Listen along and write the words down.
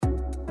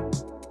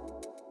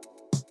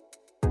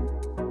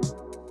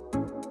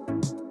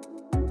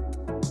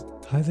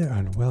Hi there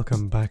and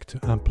welcome back to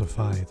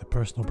Amplify, the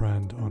Personal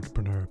Brand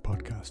Entrepreneur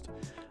podcast.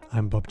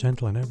 I'm Bob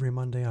Gentle and every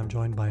Monday I'm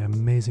joined by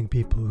amazing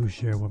people who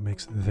share what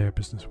makes their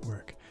business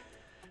work.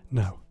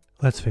 Now,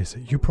 let's face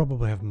it, you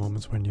probably have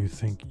moments when you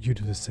think you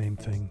do the same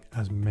thing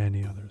as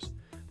many others.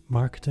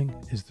 Marketing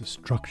is the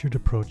structured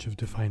approach of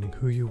defining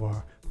who you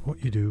are,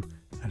 what you do,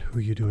 and who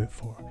you do it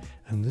for.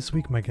 And this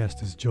week my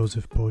guest is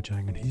Joseph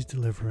Bojang, and he's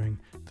delivering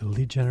the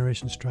lead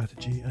generation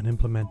strategy and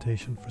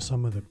implementation for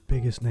some of the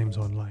biggest names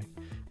online.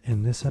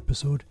 In this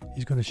episode,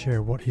 he's going to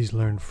share what he's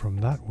learned from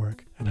that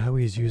work and how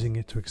he's using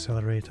it to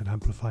accelerate and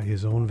amplify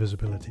his own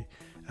visibility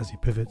as he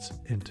pivots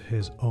into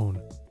his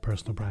own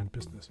personal brand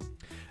business.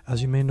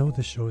 As you may know,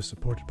 this show is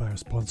supported by our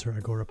sponsor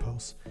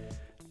AgoraPulse,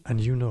 and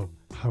you know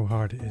how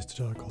hard it is to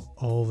juggle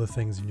all the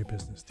things in your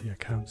business, the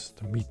accounts,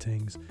 the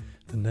meetings,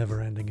 the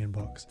never-ending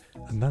inbox.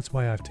 And that's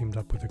why I've teamed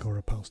up with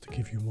AgoraPulse to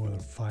give you more than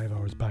 5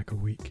 hours back a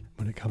week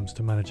when it comes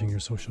to managing your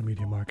social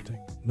media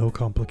marketing. No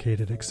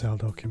complicated Excel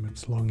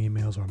documents, long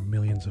emails, or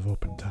millions of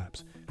open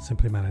tabs.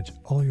 Simply manage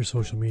all your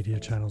social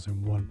media channels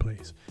in one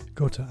place.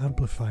 Go to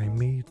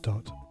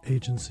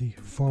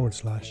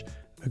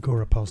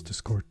amplifyme.agency/AgoraPulse to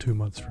score 2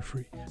 months for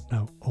free.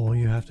 Now, all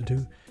you have to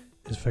do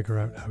is figure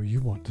out how you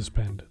want to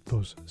spend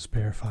those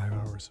spare 5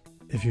 hours.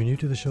 If you're new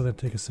to the show, then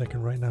take a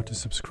second right now to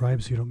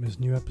subscribe so you don't miss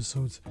new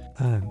episodes,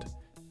 and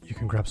you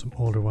can grab some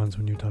older ones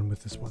when you're done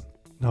with this one.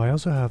 Now, I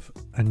also have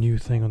a new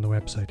thing on the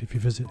website. If you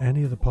visit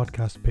any of the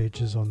podcast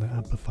pages on the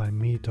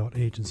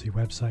amplifyme.agency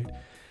website,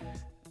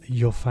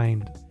 you'll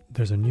find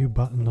there's a new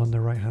button on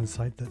the right hand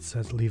side that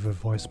says leave a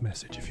voice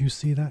message. If you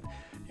see that,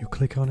 you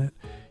click on it,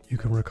 you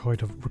can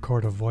record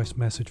a voice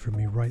message for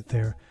me right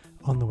there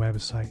on the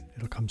website.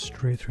 It'll come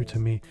straight through to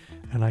me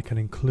and I can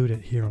include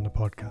it here on the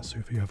podcast. So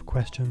if you have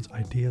questions,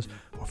 ideas,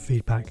 or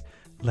feedback,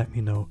 let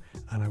me know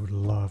and I would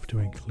love to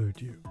include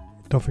you.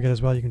 Don't forget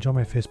as well, you can join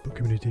my Facebook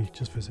community.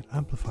 Just visit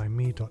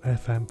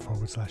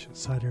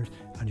amplifyme.fm/insiders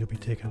and you'll be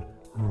taken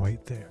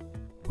right there.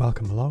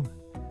 Welcome along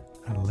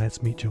and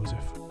let's meet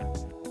Joseph.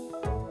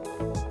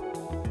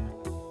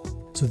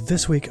 So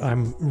this week,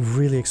 I'm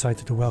really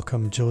excited to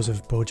welcome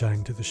Joseph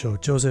Bojang to the show.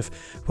 Joseph,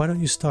 why don't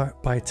you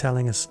start by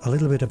telling us a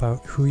little bit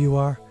about who you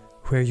are,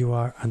 where you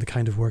are, and the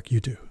kind of work you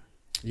do?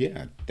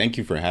 Yeah, thank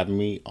you for having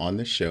me on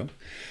this show.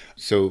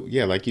 So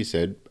yeah, like you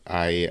said,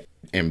 I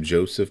am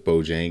Joseph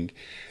Bojang.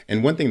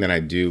 And one thing that I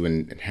do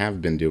and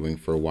have been doing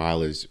for a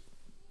while is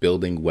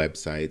building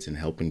websites and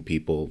helping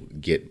people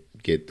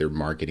get their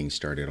marketing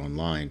started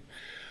online.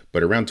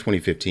 But around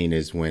 2015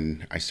 is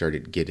when I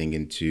started getting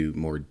into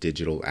more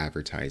digital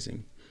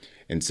advertising.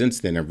 And since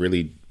then, I've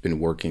really been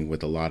working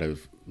with a lot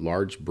of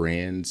large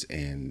brands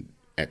and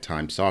at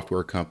times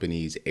software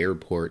companies,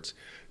 airports,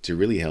 to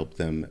really help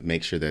them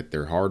make sure that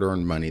their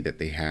hard-earned money that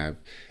they have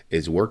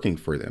is working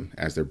for them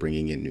as they're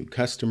bringing in new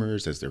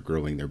customers, as they're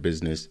growing their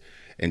business,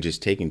 and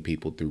just taking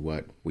people through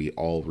what we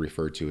all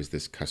refer to as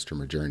this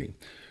customer journey.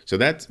 So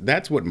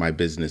that's what my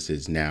business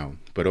is now.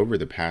 But over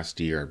the past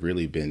year, I've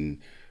really been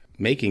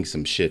making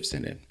some shifts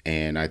in it.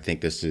 And I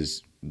think this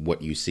is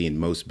what you see in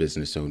most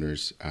business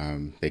owners.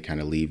 They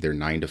kind of leave their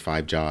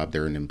 9-to-5 job,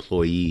 they're an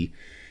employee,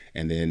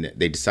 and then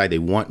they decide they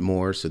want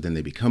more. So then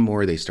they become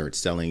more, they start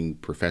selling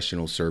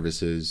professional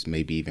services,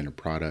 maybe even a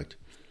product.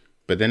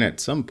 But then at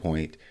some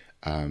point,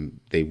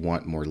 they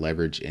want more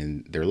leverage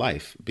in their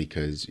life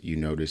because you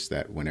notice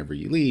that whenever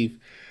you leave,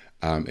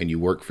 and you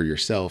work for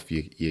yourself,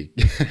 you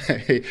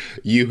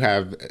you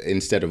have,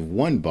 instead of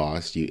one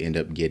boss, you end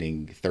up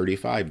getting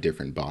 35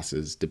 different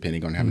bosses,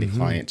 depending on how many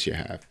clients you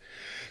have.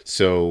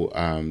 So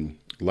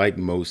like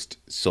most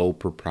sole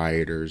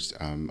proprietors,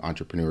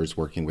 entrepreneurs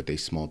working with a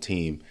small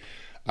team,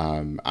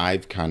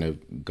 I've kind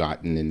of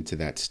gotten into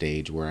that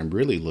stage where I'm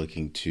really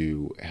looking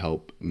to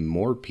help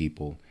more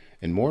people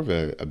in more of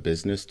a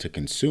business to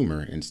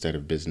consumer instead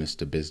of business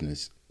to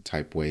business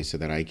type way, so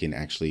that I can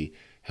actually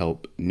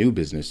help new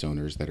business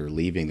owners that are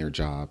leaving their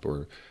job,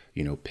 or,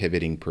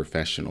 pivoting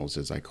professionals,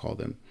 as I call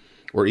them,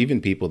 or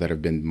even people that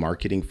have been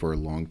marketing for a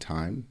long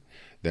time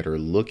that are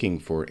looking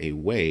for a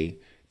way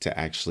to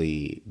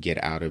actually get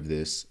out of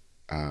this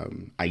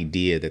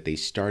idea that they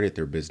started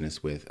their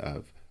business with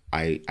of,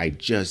 I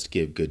just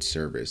give good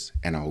service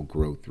and I'll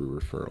grow through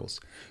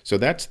referrals. So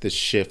that's the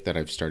shift that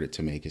I've started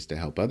to make, is to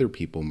help other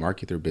people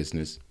market their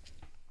business,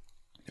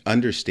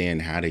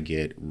 understand how to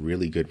get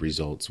really good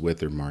results with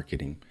their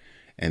marketing,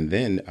 and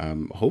then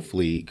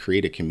hopefully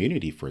create a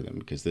community for them,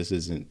 because this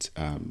isn't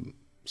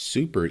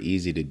super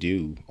easy to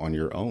do on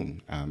your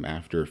own.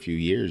 After a few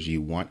years,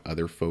 you want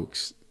other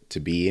folks to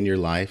be in your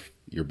life,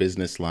 your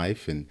business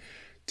life, and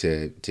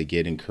to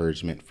get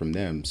encouragement from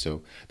them.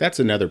 So that's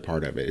another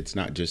part of it. It's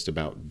not just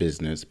about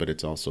business, but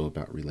it's also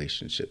about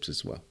relationships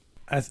as well.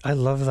 I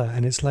love that.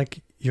 And it's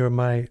like you're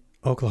my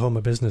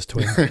Oklahoma business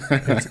twin.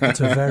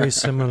 It's a very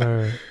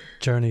similar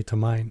journey to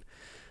mine.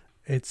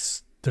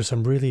 There's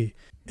some really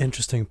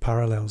interesting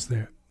parallels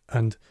there.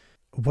 And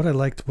what I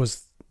liked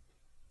was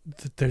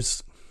that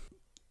there's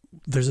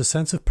a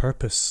sense of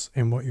purpose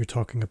in what you're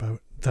talking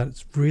about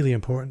that's really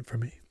important for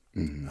me.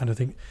 Mm-hmm. And I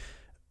think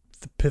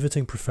the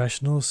pivoting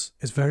professionals,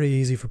 it's very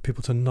easy for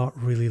people to not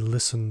really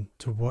listen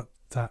to what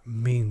that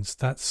means.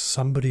 That's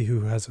somebody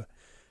who has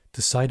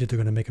decided they're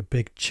going to make a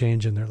big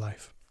change in their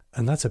life.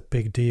 And that's a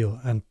big deal.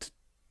 And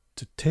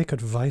to take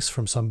advice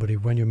from somebody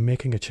when you're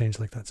making a change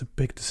like that, it's a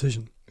big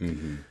decision.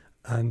 Mm-hmm.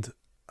 And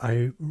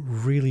I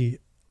really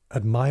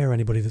admire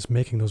anybody that's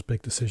making those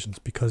big decisions,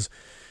 because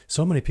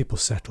so many people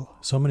settle.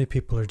 So many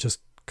people are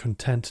just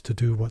content to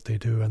do what they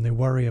do, and they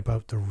worry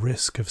about the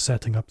risk of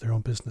setting up their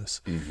own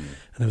business. Mm-hmm.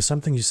 And there was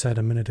something you said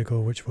a minute ago,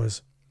 which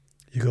was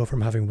you go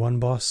from having one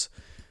boss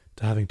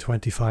to having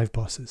 25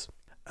 bosses.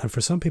 And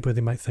for some people,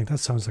 they might think that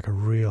sounds like a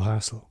real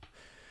hassle.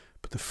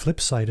 But the flip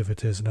side of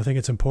it is, and I think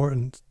it's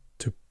important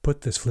to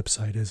put this flip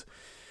side, is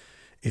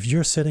if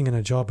you're sitting in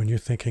a job and you're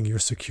thinking you're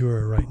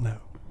secure right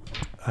now,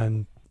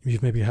 and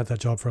you've maybe had that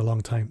job for a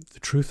long time, the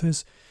truth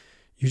is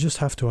you just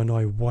have to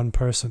annoy one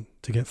person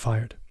to get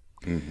fired.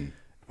 Mm-hmm.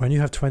 When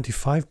you have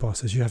 25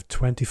 bosses, you have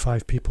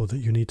 25 people that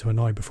you need to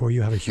annoy before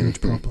you have a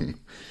huge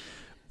problem,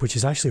 which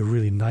is actually a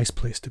really nice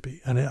place to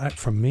be. And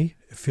for me,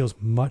 it feels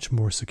much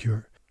more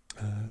secure.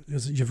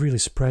 You've really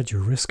spread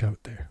your risk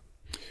out there.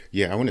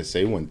 Yeah, I want to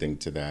say one thing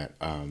to that,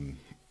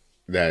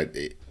 that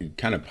it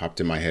kind of popped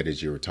in my head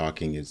as you were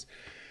talking, is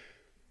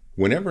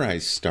whenever I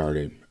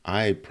started,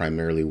 I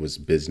primarily was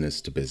business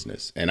to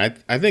business. And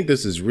I think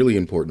this is really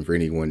important for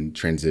anyone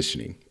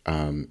transitioning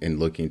and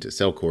looking to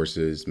sell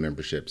courses,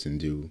 memberships, and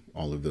do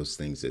all of those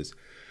things. Is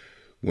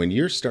when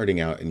you're starting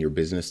out in your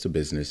business to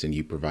business and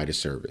you provide a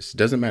service, it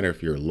doesn't matter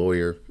if you're a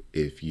lawyer,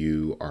 if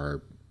you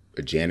are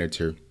a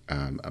janitor,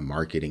 a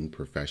marketing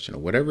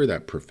professional, whatever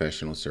that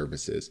professional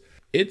service is,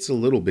 it's a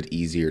little bit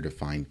easier to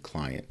find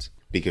clients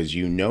because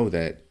you know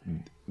that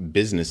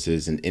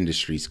businesses and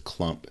industries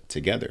clump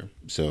together.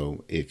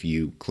 So if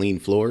you clean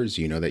floors,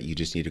 you know that you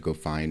just need to go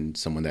find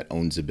someone that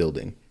owns a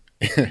building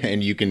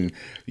and you can,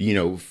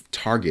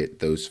 target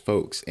those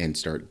folks and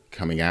start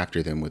coming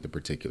after them with a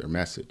particular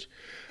message.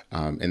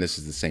 And this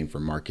is the same for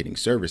marketing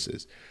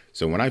services.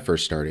 So when I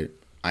first started,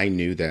 I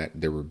knew that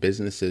there were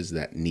businesses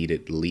that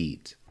needed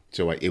leads.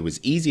 So it was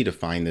easy to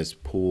find this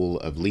pool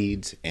of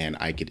leads, and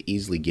I could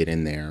easily get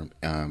in there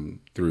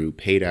through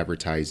paid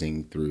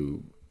advertising,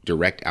 through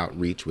direct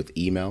outreach with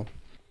email.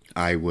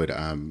 I would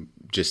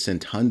just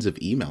send tons of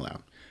email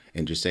out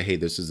and just say, hey,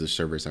 this is the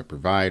service I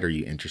provide. Are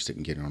you interested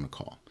in getting on a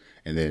call?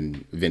 And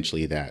then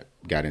eventually that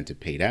got into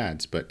paid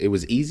ads, but it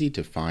was easy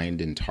to find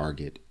and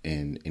target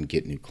and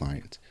get new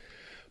clients.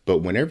 But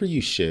whenever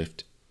you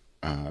shift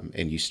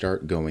and you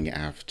start going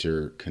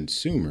after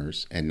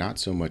consumers and not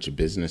so much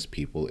business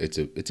people, it's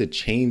a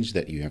change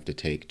that you have to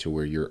take to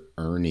where you're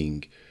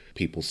earning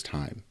people's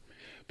time.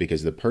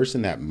 Because the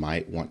person that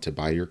might want to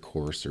buy your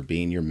course or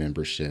be in your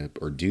membership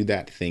or do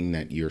that thing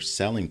that you're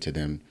selling to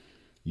them,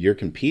 you're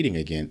competing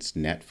against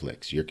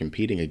Netflix. You're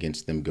competing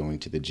against them going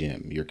to the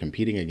gym. You're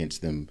competing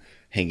against them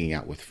hanging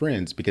out with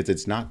friends because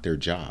it's not their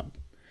job.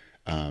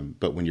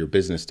 But when you're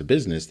business to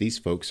business, these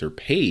folks are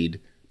paid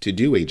to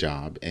do a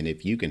job. And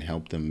if you can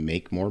help them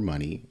make more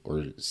money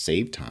or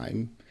save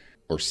time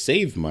or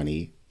save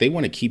money, they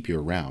want to keep you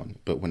around.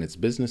 But when it's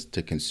business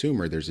to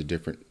consumer, there's a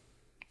different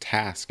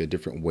task, a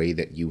different way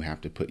that you have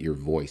to put your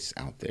voice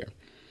out there.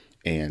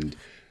 And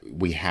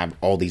we have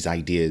all these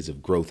ideas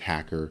of growth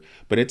hacker,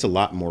 but it's a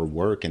lot more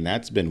work. And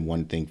that's been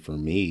one thing for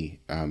me,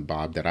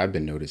 Bob, that I've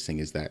been noticing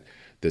is that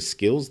the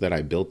skills that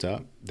I built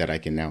up that I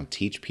can now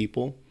teach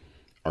people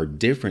are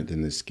different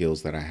than the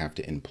skills that I have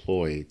to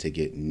employ to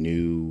get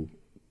new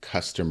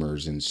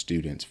customers and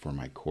students for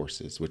my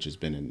courses, which has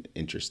been an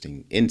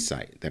interesting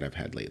insight that I've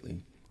had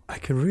lately. I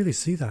can really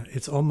see that.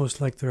 It's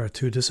almost like there are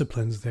two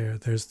disciplines there.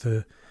 There's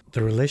the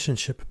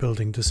relationship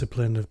building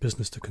discipline of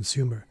business to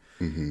consumer,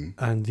 mm-hmm.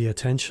 and the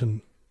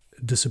attention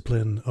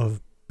discipline of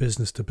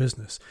business to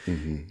business.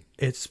 Mm-hmm.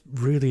 It's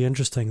really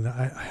interesting that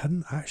I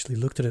hadn't actually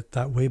looked at it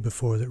that way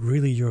before, that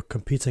really you're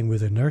competing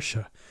with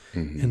inertia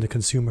mm-hmm. in the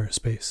consumer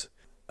space.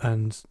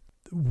 And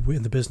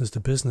in the business to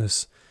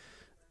business,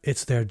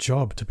 it's their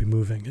job to be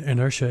moving.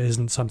 Inertia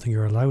isn't something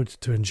you're allowed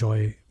to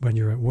enjoy when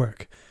you're at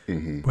work.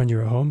 Mm-hmm. When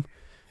you're at home,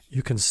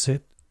 you can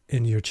sit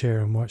in your chair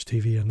and watch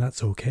TV, and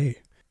that's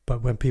okay.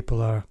 But when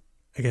people are,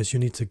 I guess you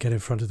need to get in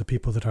front of the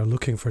people that are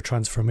looking for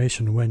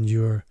transformation when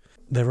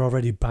they're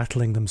already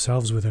battling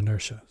themselves with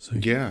inertia. So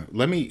yeah,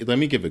 let me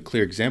give a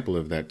clear example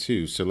of that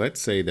too. So let's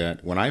say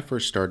that when I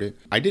first started,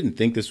 I didn't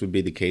think this would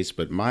be the case,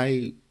 but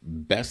my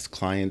best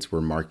clients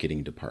were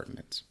marketing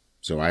departments.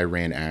 So I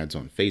ran ads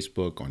on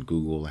Facebook, on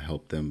Google, I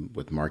helped them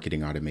with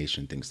marketing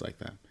automation, things like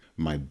that.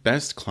 My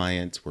best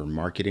clients were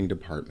marketing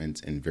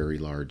departments in very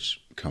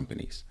large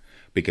companies,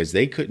 because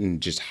they couldn't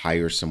just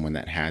hire someone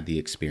that had the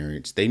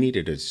experience. They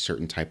needed a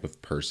certain type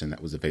of person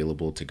that was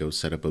available to go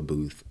set up a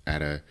booth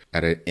at an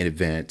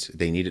event.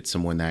 They needed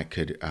someone that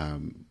could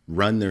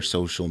run their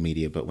social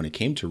media. But when it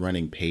came to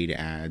running paid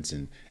ads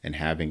and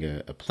having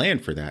a plan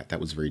for that, that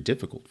was very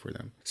difficult for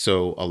them.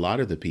 So a lot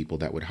of the people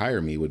that would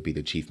hire me would be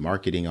the chief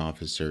marketing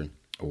officer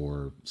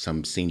or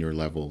some senior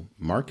level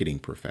marketing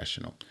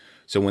professional.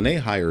 So when they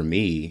hire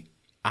me,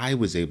 I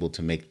was able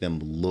to make them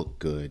look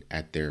good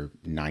at their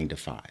 9 to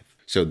 5.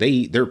 So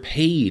they're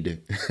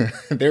paid,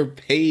 they're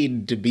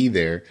paid to be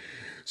there.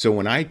 So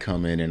when I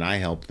come in and I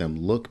help them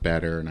look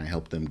better and I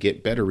help them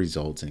get better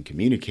results and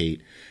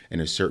communicate in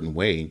a certain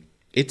way,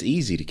 it's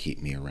easy to keep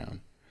me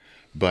around.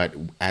 But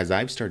as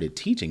I've started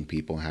teaching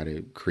people how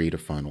to create a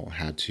funnel,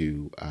 how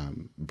to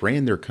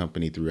brand their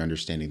company through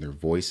understanding their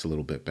voice a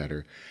little bit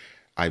better,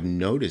 I've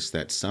noticed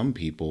that some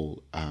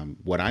people,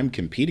 what I'm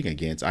competing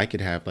against, I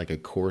could have like a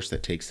course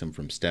that takes them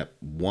from step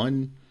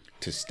one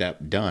to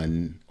step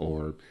done,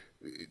 or,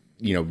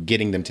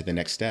 getting them to the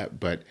next step,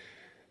 but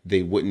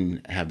they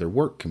wouldn't have their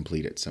work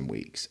completed some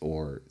weeks,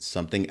 or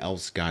something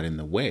else got in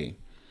the way.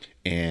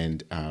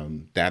 And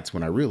that's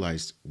when I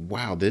realized,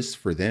 wow, this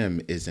for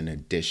them is an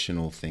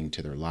additional thing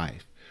to their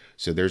life.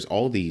 So there's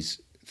all these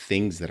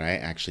things that I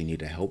actually need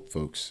to help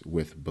folks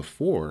with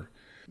before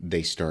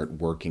they start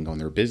working on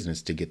their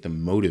business, to get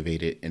them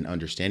motivated and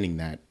understanding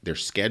that their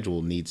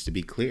schedule needs to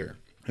be clear.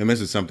 And this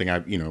is something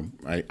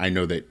I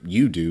know that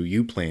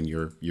you plan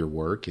your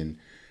work, and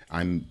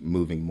I'm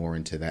moving more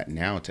into that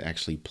now, to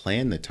actually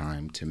plan the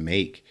time to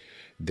make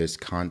this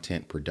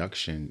content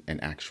production an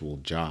actual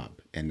job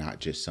and not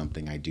just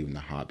something I do in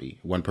the hobby.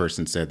 One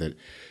person said that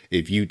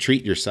if you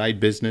treat your side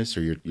business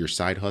or your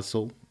side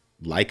hustle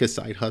like a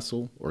side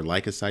hustle or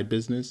like a side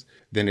business,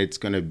 then it's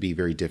going to be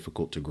very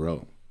difficult to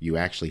grow. You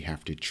actually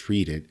have to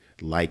treat it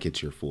like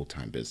it's your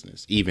full-time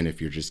business. Even if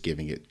you're just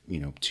giving it,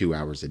 2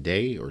 hours a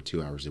day or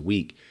 2 hours a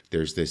week,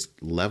 there's this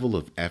level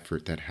of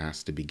effort that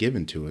has to be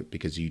given to it,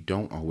 because you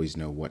don't always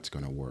know what's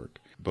going to work.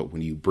 But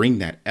when you bring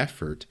that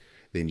effort,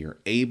 then you're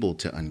able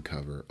to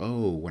uncover,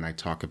 when I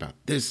talk about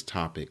this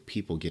topic,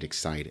 people get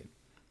excited.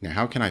 Now,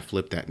 how can I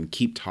flip that and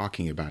keep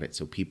talking about it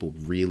so people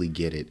really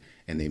get it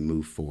and they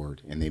move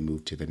forward and they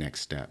move to the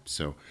next step?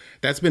 So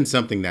that's been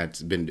something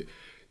that's been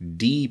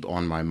deep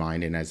on my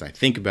mind. And as I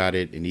think about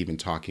it, and even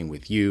talking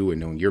with you and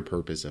knowing your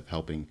purpose of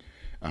helping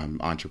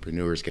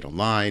entrepreneurs get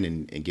online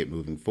and get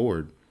moving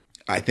forward,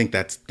 I think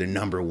that's the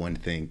number one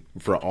thing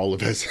for all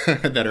of us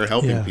that are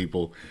helping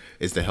people,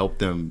 is to help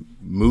them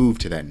move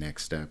to that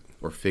next step,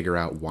 or figure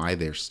out why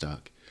they're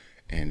stuck,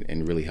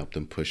 and really help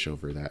them push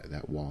over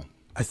that wall.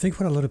 I think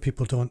what a lot of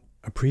people don't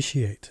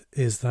appreciate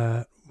is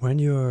that when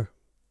you're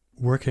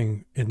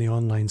working in the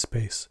online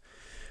space,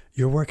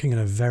 you're working in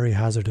a very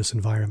hazardous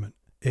environment.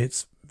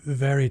 It's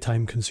very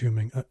time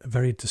consuming,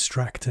 very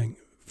distracting,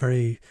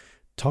 very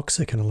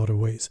toxic in a lot of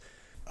ways.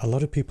 A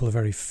lot of people are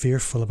very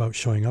fearful about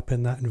showing up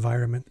in that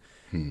environment.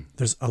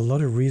 There's a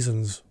lot of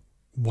reasons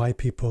why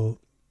people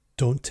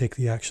don't take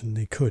the action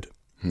they could.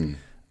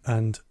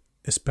 And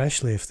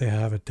especially if they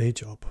have a day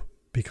job,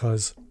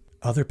 because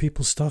other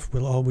people's stuff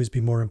will always be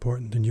more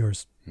important than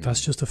yours.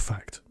 That's just a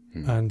fact.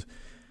 And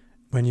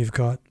when you've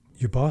got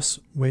your boss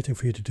waiting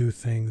for you to do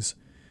things,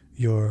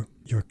 your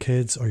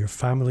kids or your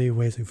family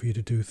waiting for you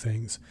to do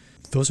things,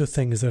 those are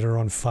things that are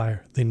on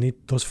fire.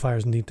 Those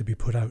fires need to be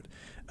put out.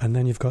 And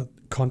then you've got,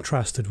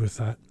 contrasted with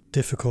that,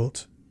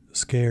 difficult,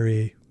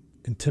 scary,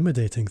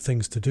 intimidating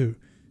things to do.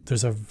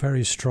 There's a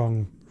very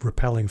strong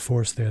repelling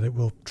force there that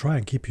will try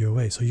and keep you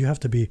away. So you have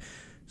to be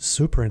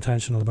super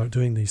intentional about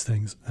doing these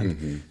things.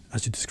 And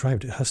as you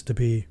described, it has to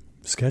be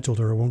scheduled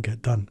or it won't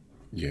get done.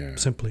 Yeah.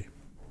 Simply.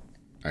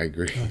 I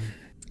agree.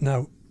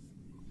 Now,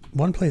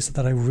 one place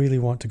that I really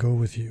want to go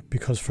with you,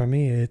 because for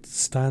me it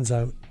stands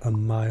out a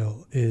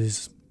mile,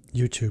 is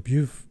YouTube.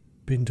 You've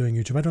been doing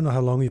YouTube. I don't know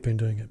how long you've been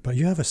doing it, but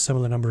you have a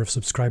similar number of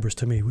subscribers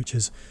to me, which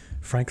is,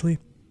 frankly,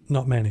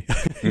 not many.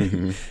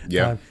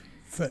 Yeah.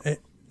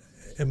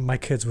 My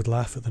kids would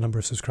laugh at the number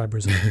of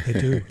subscribers. They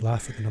do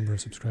laugh at the number of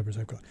subscribers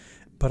I've got.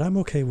 But I'm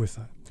okay with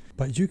that.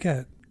 But you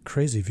get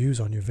crazy views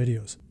on your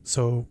videos.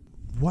 So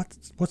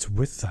what's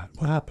with that?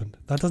 What happened?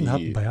 That doesn't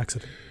happen by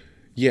accident.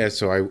 Yeah,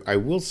 so I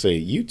will say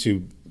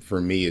YouTube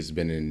for me has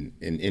been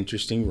an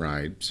interesting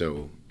ride.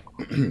 So,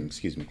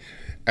 excuse me.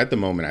 At the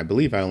moment, I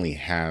believe I only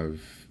have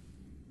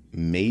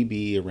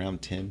maybe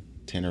around 10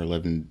 or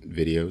 11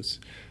 videos.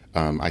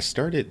 I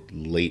started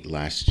late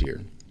last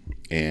year,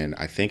 and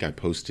I think I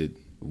posted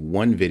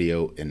one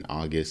video in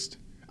August.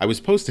 I was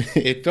posting,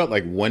 it felt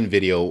like one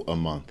video a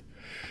month.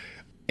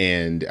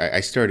 And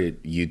I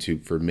started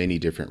YouTube for many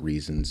different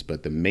reasons,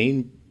 but the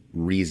main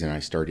reason I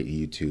started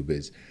YouTube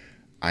is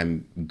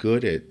I'm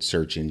good at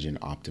search engine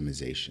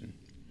optimization.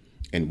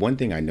 And one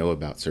thing I know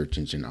about search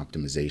engine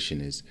optimization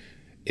is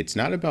it's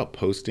not about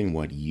posting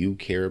what you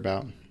care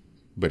about,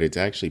 but it's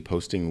actually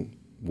posting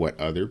what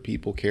other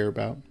people care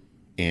about.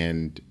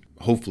 And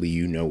hopefully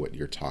you know what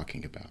you're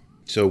talking about.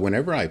 So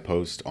whenever I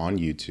post on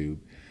YouTube,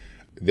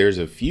 there's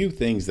a few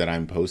things that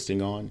I'm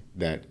posting on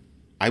that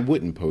I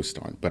wouldn't post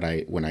on, but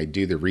when I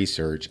do the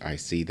research, I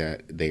see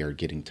that they are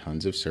getting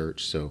tons of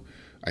search. So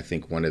I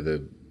think one of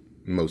the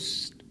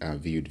most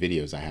viewed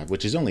videos I have,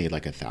 which is only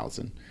like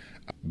 1,000.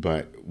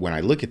 But when I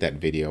look at that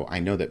video, I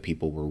know that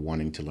people were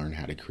wanting to learn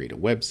how to create a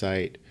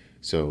website.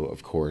 So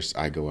of course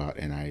I go out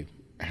and I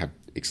have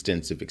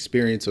extensive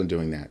experience on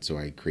doing that. So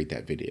I create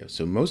that video.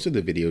 So most of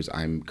the videos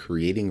I'm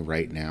creating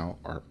right now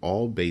are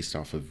all based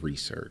off of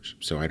research.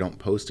 So I don't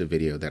post a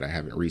video that I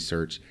haven't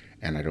researched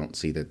and I don't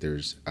see that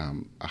there's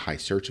a high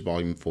search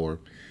volume for.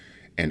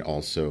 and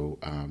also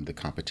the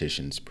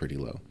competition's pretty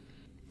low.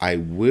 I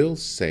will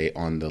say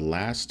on the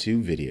last two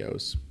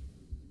videos,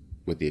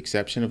 with the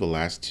exception of the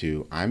last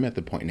two, I'm at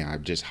the point now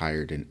I've just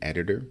hired an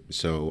editor.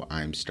 So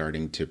I'm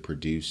starting to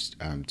produce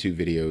 2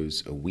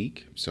 videos a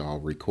week. So I'll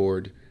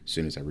record. As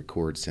soon as I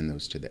record, send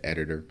those to the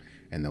editor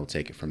and they'll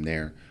take it from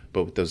there.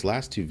 But with those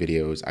last 2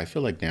 videos, I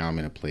feel like now I'm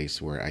in a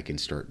place where I can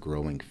start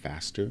growing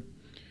faster.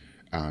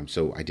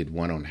 So I did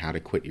one on how to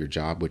quit your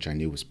job, which I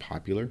knew was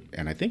popular.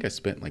 And I think I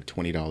spent like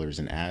 $20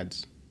 in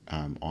ads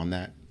on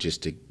that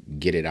just to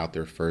get it out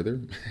there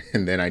further.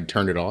 And then I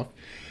turned it off.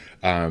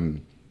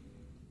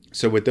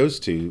 So with those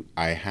two,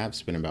 I have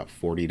spent about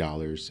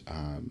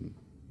 $40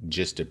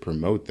 just to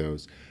promote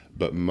those.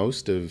 But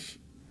most of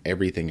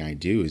everything I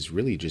do is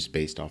really just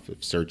based off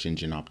of search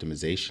engine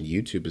optimization.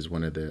 YouTube is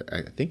one of the,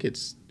 I think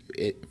it's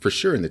for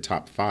sure in the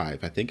top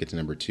 5. I think it's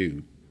number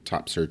 2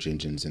 top search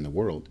engines in the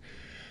world.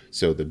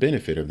 So the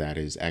benefit of that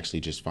is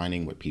actually just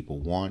finding what people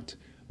want,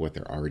 what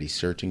they're already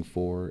searching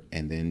for,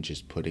 and then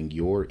just putting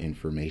your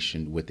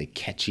information with a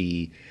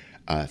catchy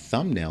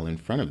thumbnail in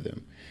front of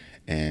them.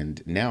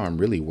 And now I'm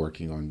really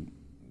working on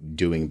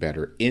doing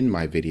better in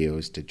my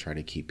videos to try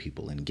to keep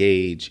people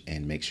engaged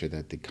and make sure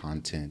that the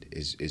content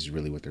is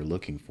really what they're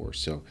looking for.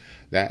 So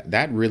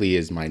that really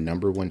is my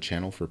number 1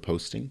 channel for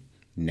posting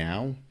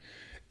now.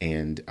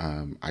 And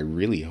I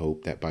really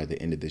hope that by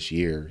the end of this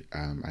year,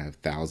 I have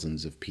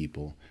thousands of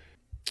people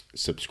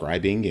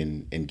subscribing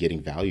and getting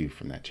value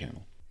from that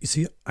channel. You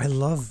see, I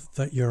love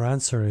that your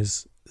answer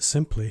is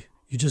simply,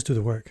 you just do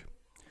the work.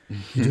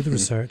 You do the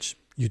research.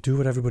 You do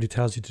what everybody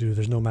tells you to do.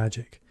 There's no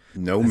magic.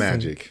 No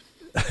magic.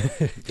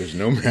 There's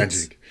no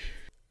magic.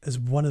 It's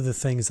one of the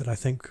things that I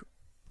think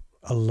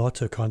a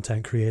lot of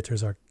content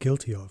creators are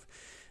guilty of,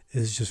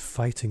 is just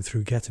fighting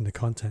through getting the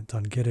content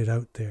done, get it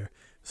out there,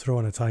 throw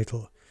in a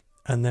title,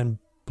 and then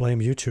blame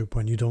YouTube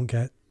when you don't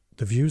get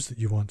the views that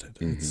you wanted.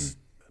 Mm-hmm.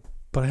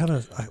 But I had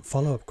a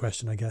follow-up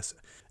question, I guess,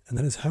 and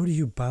that is, how do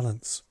you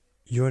balance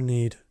your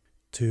need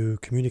to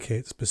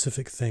communicate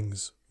specific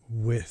things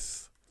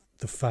with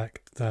the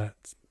fact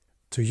that,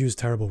 to use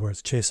terrible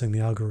words, chasing the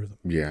algorithm?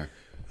 Yeah.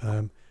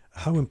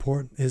 How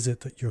important is it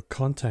that your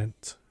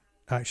content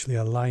actually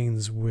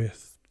aligns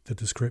with the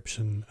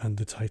description and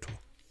the title?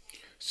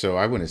 So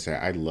I want to say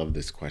I love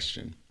this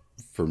question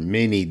for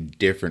many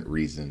different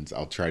reasons.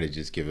 I'll try to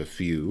just give a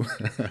few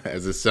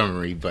as a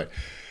summary. But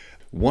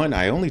one,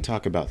 I only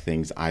talk about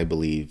things I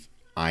believe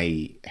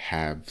I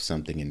have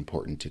something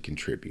important to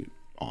contribute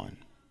on.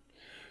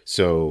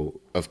 So,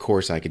 of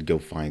course, I could go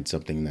find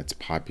something that's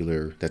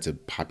popular, that's a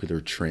popular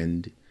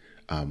trend,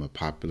 a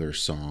popular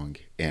song,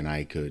 and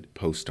I could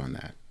post on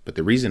that. But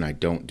the reason I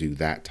don't do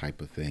that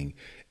type of thing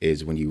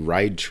is when you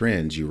ride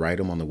trends, you ride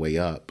them on the way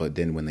up, but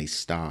then when they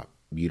stop,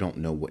 you don't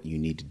know what you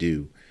need to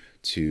do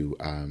to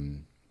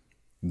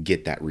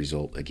get that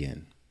result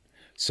again.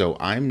 So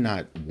I'm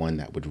not one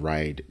that would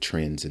ride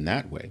trends in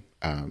that way,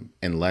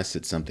 unless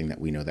it's something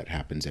that we know that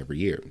happens every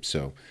year.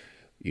 So,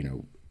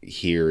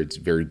 here it's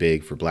very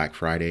big for Black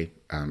Friday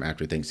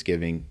after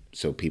Thanksgiving.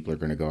 So people are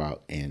going to go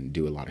out and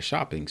do a lot of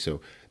shopping.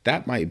 So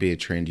that might be a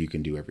trend you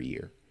can do every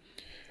year.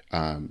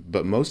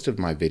 But most of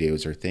my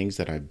videos are things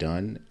that I've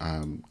done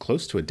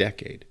close to a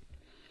decade.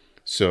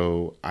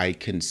 So I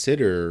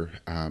consider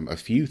a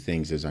few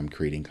things as I'm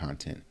creating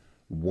content.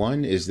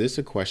 One, is this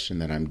a question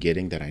that I'm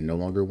getting that I no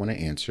longer want to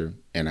answer,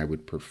 and I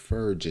would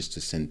prefer just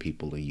to send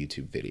people a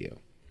YouTube video?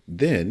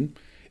 Then,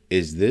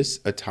 is this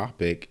a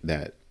topic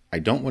that I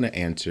don't want to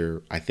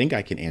answer, I think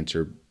I can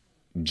answer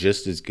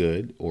just as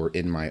good or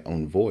in my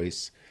own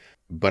voice,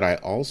 but I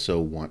also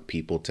want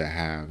people to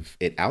have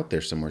it out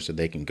there somewhere so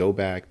they can go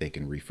back, they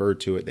can refer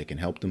to it, they can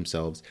help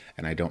themselves,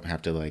 and I don't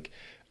have to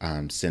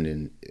send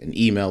in an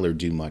email or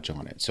do much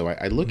on it. So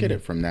I look at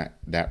it from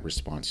that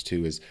response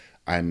too, is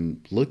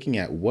I'm looking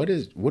at what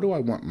do I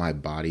want my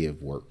body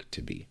of work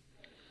to be?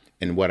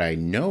 And what I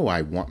know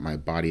I want my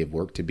body of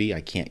work to be,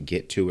 I can't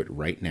get to it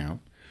right now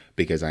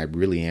because I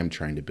really am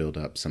trying to build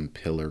up some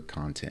pillar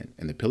content.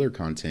 And the pillar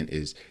content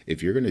is,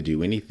 if you're going to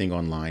do anything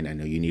online, I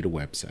know you need a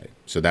website.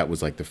 So that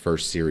was like the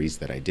first series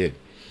that I did.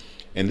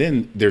 And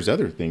then there's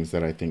other things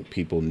that I think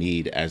people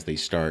need as they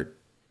start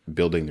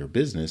building their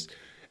business.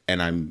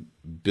 And I'm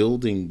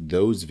building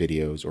those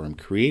videos, or I'm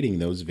creating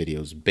those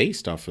videos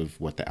based off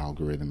of what the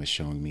algorithm is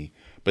showing me,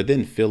 but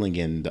then filling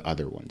in the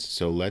other ones.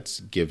 So let's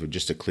give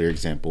just a clear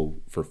example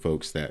for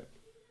folks that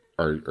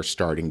are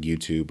starting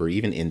YouTube or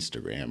even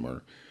Instagram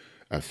or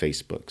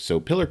Facebook. So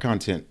pillar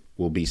content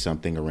will be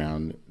something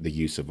around the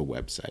use of a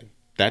website.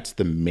 That's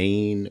the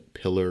main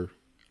pillar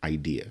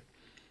idea.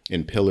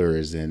 And pillar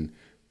is in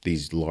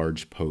these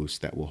large posts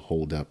that will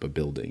hold up a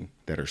building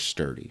that are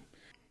sturdy.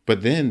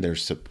 But then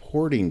there's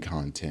supporting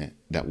content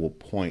that will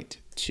point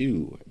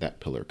to that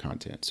pillar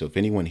content. So if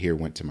anyone here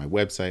went to my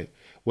website,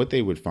 what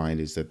they would find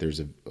is that there's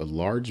a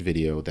large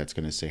video that's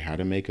going to say how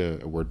to make a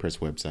WordPress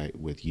website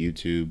with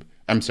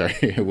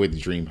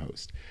with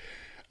DreamHost.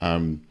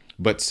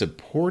 But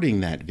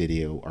supporting that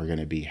video are going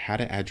to be how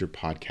to add your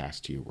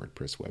podcast to your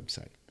WordPress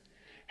website,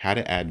 how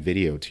to add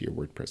video to your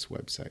WordPress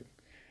website,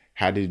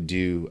 how to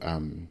do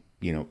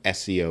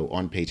SEO,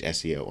 on-page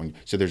SEO.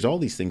 So there's all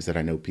these things that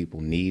I know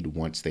people need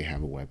once they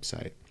have a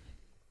website.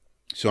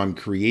 So I'm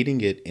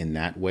creating it in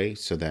that way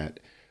so that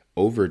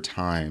over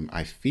time,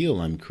 I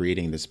feel I'm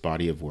creating this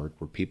body of work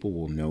where people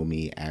will know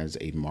me as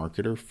a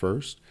marketer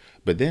first,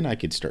 but then I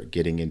could start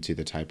getting into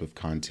the type of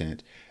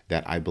content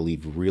that I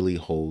believe really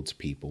holds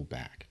people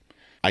back.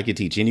 I could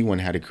teach anyone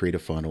how to create a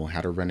funnel,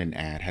 how to run an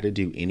ad, how to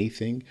do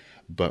anything,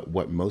 but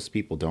what most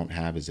people don't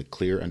have is a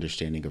clear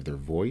understanding of their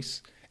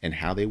voice and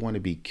how they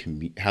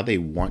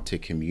want to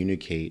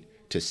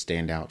communicate to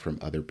stand out from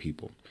other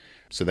people.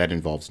 So that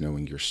involves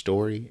knowing your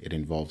story. It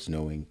involves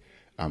knowing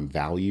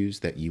values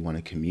that you want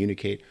to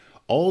communicate.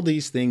 All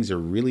these things are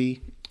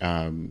really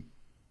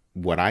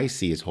what I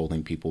see is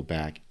holding people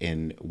back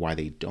and why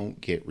they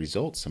don't get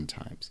results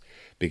sometimes,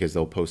 because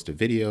they'll post a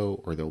video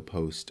or they'll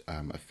post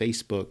a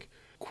Facebook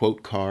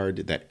quote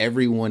card that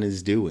everyone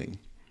is doing,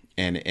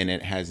 and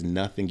it has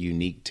nothing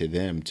unique to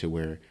them to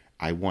where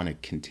I want to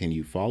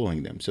continue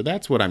following them. So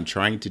that's what I'm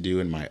trying to do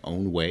in my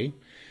own way.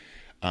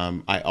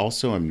 I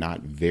also am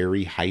not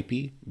very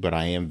hypey, but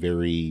I am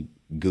very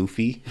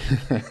goofy.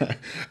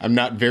 I'm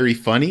not very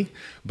funny,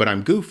 but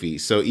I'm goofy.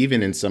 So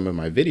even in some of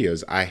my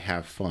videos, I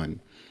have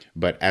fun.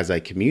 But as I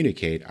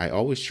communicate, I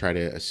always try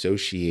to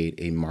associate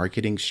a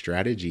marketing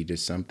strategy to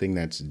something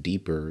that's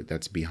deeper,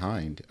 that's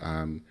behind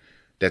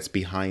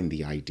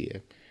the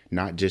idea,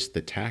 not just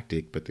the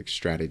tactic, but the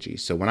strategy.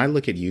 So when I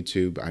look at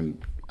YouTube,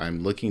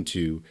 I'm looking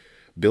to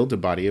build a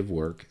body of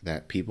work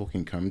that people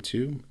can come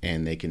to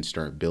and they can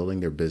start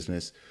building their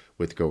business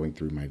with going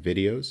through my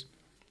videos.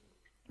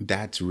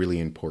 That's really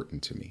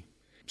important to me.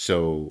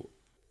 So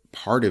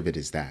part of it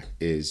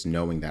is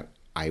knowing that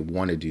I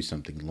want to do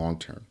something long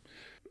term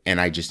and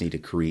I just need to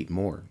create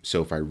more.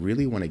 So if I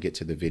really want to get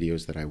to the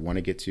videos that I want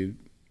to get to,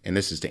 and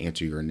this is to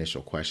answer your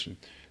initial question,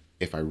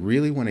 if I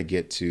really want to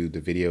get to the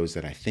videos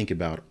that I think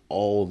about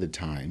all the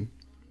time,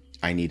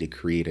 I need to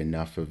create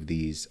enough of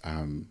these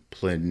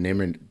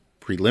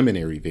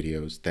preliminary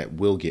videos that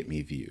will get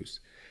me views,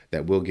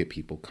 that will get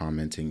people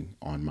commenting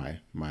on my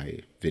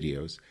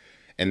videos.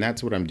 And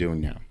that's what I'm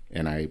doing now.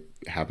 And I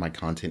have my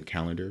content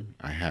calendar.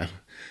 I have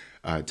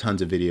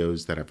tons of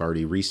videos that I've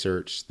already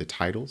researched the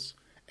titles,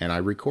 and I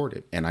record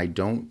it. And I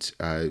don't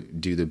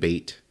do the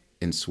bait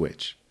and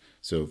switch.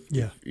 So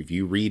if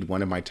you read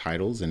one of my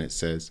titles and it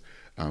says,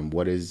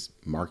 what is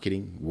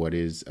marketing? What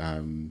is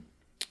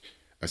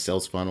a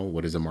sales funnel?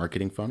 What is a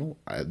marketing funnel?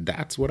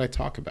 That's what I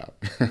talk about.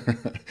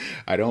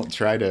 I don't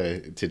try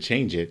to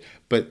change it,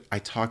 but I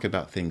talk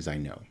about things I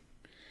know.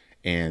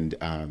 And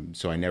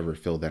so I never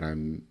feel that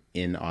I'm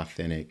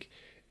inauthentic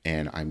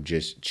and I'm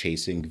just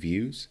chasing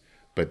views.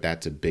 But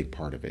that's a big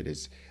part of it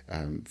is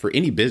for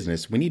any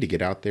business, we need to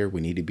get out there.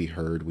 We need to be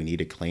heard. We need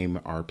to claim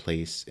our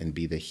place and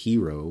be the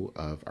hero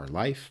of our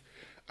life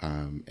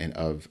and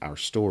of our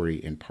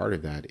story. And part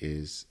of that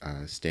is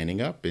standing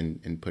up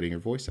and putting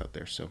your voice out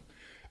there. So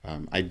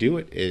I do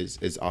it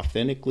as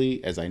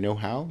authentically as I know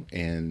how.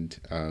 And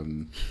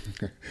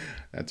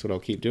that's what I'll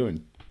keep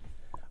doing.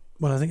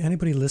 Well, I think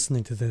anybody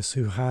listening to this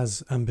who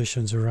has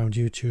ambitions around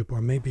YouTube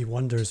or maybe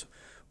wonders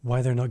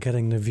why they're not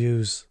getting the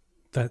views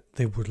that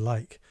they would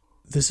like,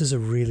 this is a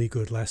really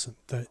good lesson,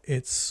 that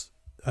it's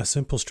a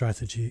simple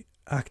strategy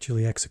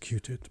actually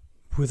executed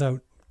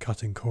without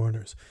cutting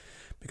corners.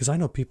 Because I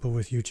know people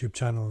with YouTube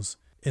channels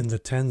in the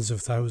tens of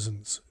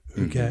thousands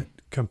who get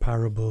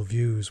comparable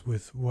views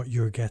with what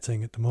you're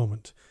getting at the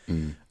moment.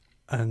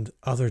 And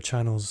other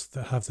channels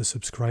that have the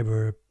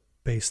subscriber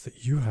base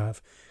that you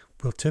have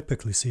will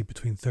typically see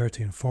between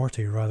 30 and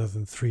 40 rather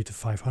than 300 to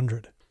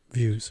 500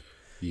 views.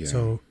 Yeah.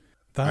 So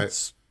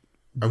that's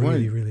I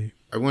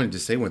wanted to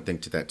say one thing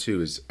to that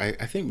too, is I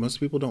think most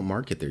people don't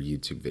market their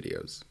YouTube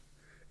videos.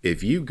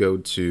 If you go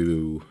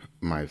to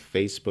my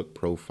Facebook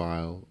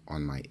profile,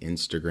 on my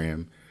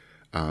Instagram,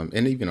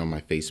 and even on my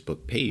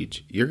Facebook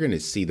page, you're going to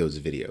see those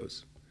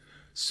videos.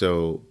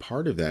 So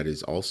part of that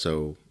is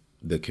also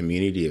the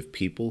community of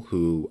people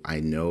who I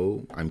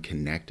know I'm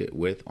connected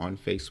with on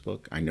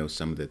Facebook. I know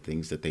some of the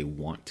things that they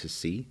want to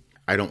see.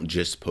 I don't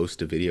just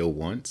post a video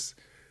once.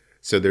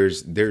 So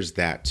there's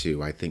that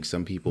too. I think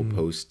some people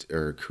post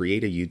or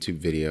create a YouTube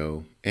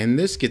video, and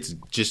this gets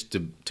just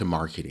to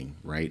marketing,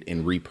 right?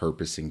 And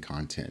repurposing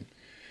content.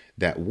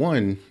 That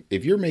one,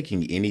 if you're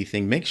making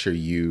anything, make sure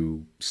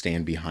you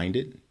stand behind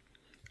it.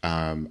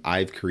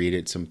 I've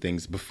created some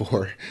things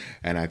before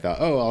and I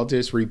thought, I'll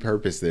just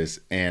repurpose this.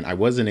 And I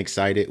wasn't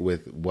excited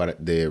with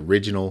what the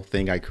original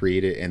thing I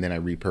created, and then I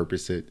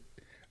repurpose it.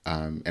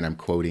 And I'm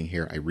quoting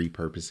here, I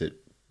repurpose it.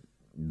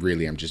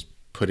 Really, I'm just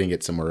putting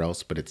it somewhere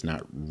else, but it's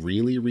not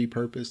really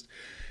repurposed.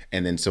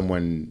 And then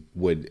someone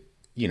would,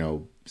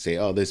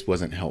 say, this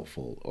wasn't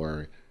helpful,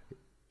 or,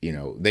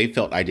 they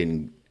felt I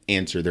didn't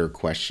answer their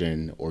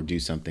question or do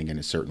something in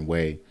a certain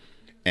way.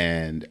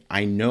 And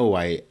I know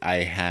I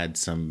had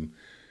some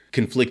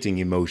conflicting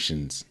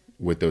emotions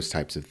with those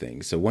types of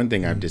things. So one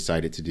thing I've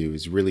decided to do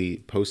is really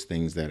post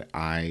things that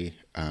I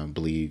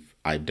believe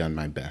I've done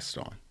my best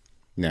on.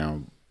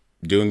 Now,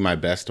 doing my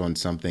best on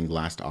something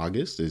last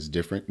August is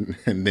different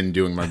than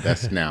doing my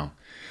best now.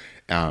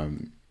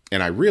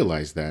 And I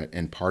realize that,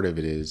 and part of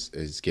it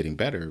is getting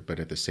better, but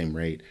at the same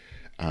rate,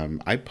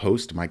 I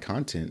post my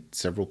content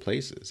several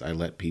places. I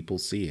let people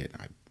see it.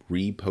 I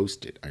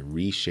repost it. I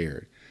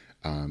reshare it.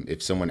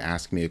 If someone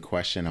asks me a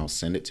question, I'll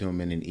send it to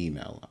them in an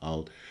email.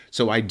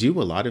 So I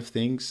do a lot of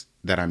things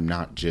that I'm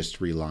not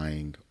just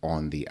relying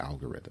on the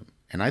algorithm.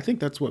 And I think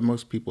that's what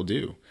most people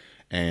do.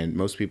 And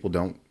most people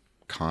don't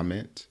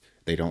comment.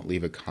 They don't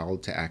leave a call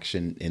to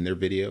action in their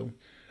video.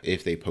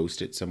 If they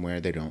post it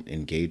somewhere, they don't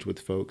engage with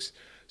folks.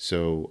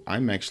 So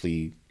I'm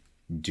actually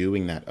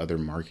doing that other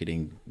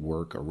marketing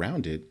work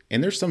around it.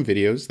 And there's some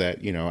videos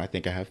that, I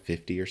think I have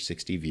 50 or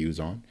 60 views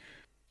on.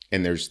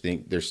 And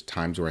there's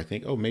times where I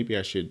think, oh, maybe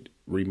I should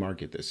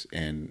remarket this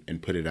and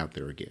put it out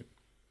there again.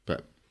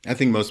 But I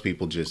think most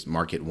people just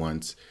market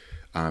once,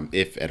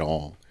 if at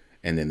all,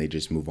 and then they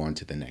just move on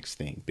to the next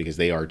thing because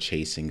they are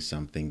chasing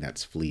something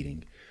that's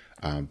fleeting.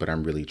 But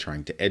I'm really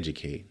trying to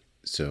educate.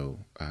 So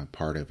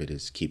part of it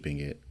is keeping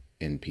it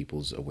in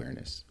people's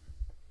awareness.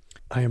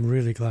 I am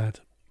really glad.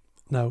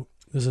 Now,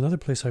 there's another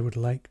place I would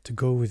like to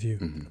go with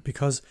you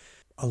because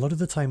a lot of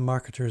the time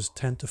marketers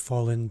tend to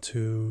fall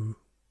into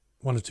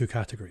one of two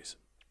categories.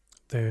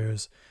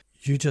 There's,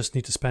 you just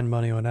need to spend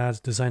money on ads,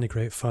 design a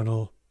great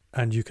funnel,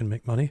 and you can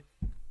make money.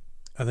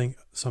 I think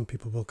some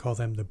people will call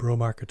them the bro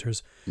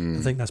marketers. I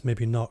think that's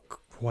maybe not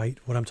quite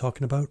what I'm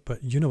talking about,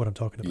 but you know what I'm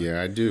talking about.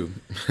 Yeah, I do.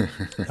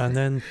 And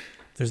then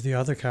there's the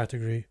other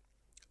category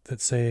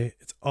that say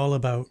it's all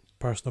about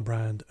personal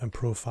brand and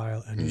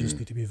profile, and you just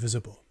need to be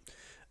visible.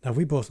 Now,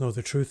 we both know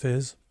the truth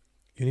is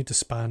you need to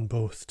span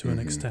both to an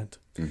extent.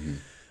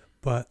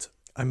 But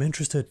I'm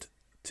interested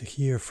to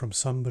hear from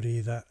somebody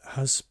that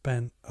has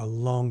spent a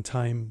long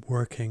time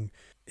working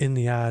in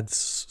the ads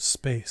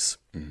space.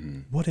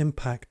 What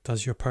impact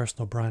does your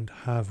personal brand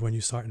have when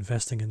you start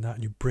investing in that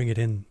and you bring it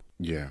in?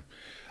 Yeah.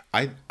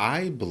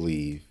 I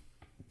believe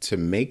to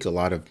make a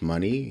lot of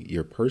money,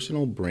 your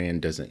personal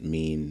brand doesn't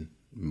mean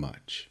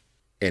much.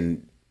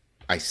 And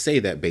I say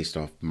that based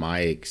off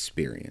my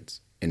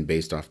experience and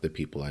based off the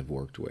people I've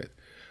worked with.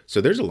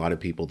 So there's a lot of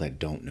people that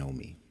don't know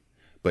me.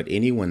 But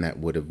anyone that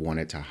would have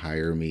wanted to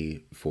hire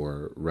me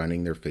for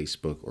running their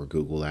Facebook or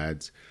Google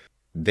ads,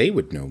 they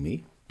would know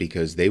me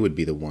because they would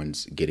be the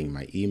ones getting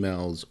my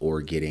emails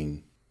or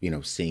getting,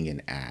 seeing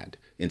an ad.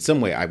 In some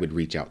way, I would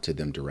reach out to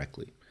them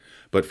directly.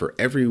 But for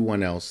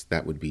everyone else,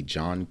 that would be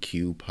John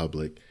Q.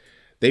 Public.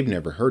 They've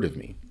never heard of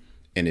me.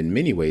 And in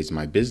many ways,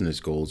 my business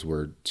goals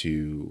were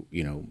to,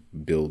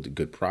 build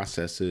good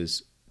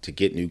processes, to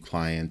get new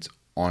clients,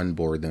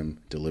 onboard them,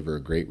 deliver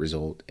a great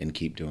result, and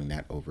keep doing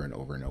that over and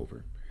over and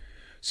over.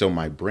 So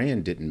my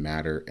brand didn't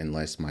matter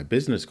unless my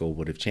business goal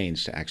would have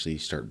changed to actually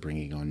start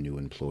bringing on new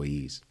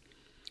employees.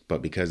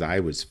 But because I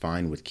was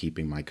fine with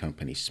keeping my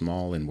company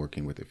small and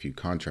working with a few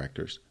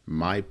contractors,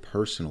 my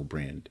personal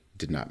brand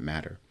did not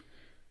matter.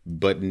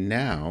 But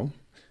now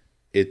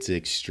it's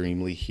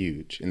extremely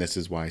huge. And this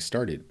is why I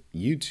started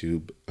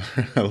YouTube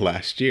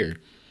last year,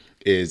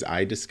 is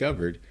I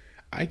discovered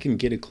I can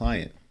get a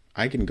client.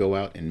 I can go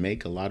out and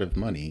make a lot of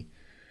money,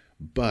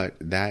 but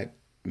that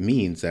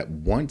means that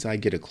once I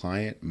get a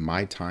client,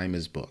 my time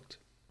is booked.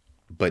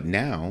 But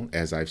now,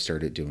 as I've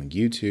started doing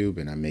YouTube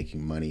and I'm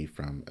making money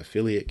from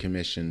affiliate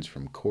commissions,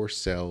 from course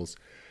sales,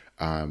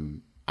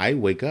 I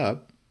wake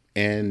up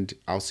and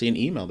I'll see an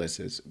email that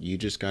says, you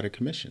just got a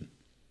commission.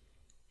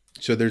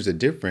 So there's a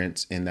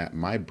difference in that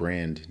my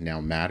brand now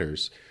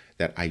matters,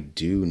 that I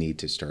do need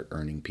to start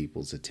earning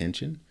people's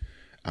attention.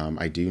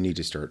 I do need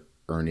to start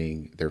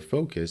earning their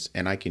focus,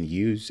 and I can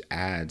use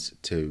ads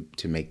to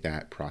make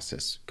that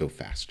process go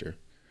faster.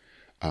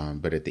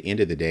 But at the end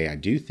of the day, I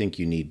do think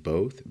you need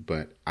both,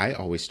 but I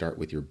always start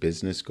with your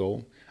business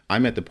goal.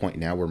 I'm at the point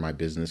now where my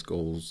business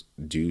goals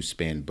do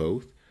span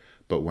both.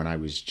 But when I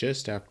was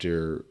just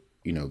after,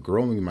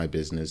 growing my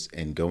business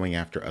and going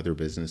after other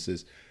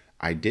businesses,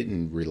 I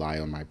didn't rely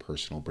on my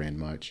personal brand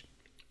much.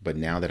 But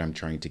now that I'm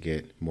trying to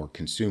get more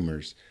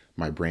consumers,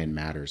 my brand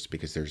matters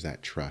because there's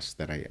that trust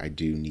that I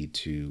do need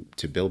to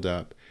build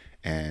up.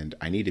 And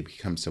I need to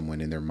become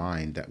someone in their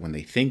mind that when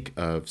they think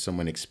of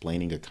someone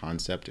explaining a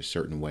concept a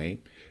certain way,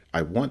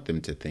 I want them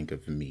to think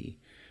of me.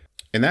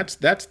 And that's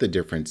the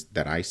difference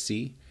that I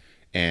see.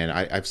 And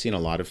I've seen a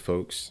lot of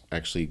folks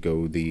actually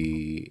go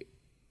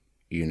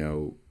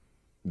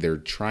they're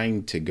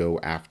trying to go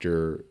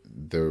after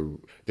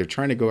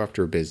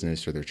a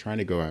business, or they're trying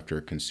to go after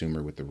a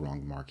consumer with the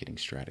wrong marketing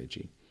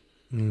strategy.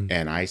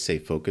 And I say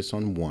focus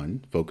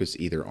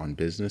either on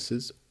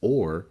businesses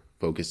or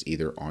focus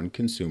either on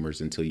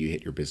consumers until you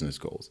hit your business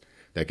goals.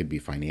 That could be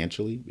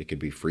financially, it could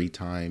be free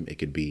time, it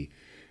could be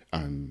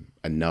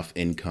enough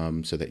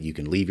income so that you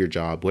can leave your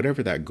job,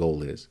 whatever that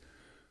goal is.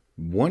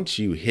 Once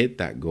you hit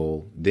that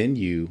goal, then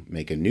you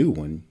make a new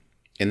one,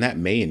 and that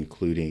may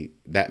include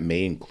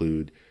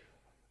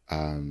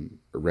a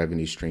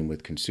revenue stream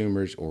with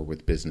consumers or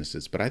with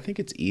businesses. But I think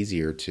it's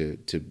easier to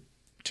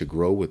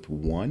grow with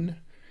one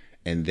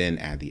and then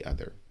add the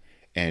other.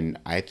 And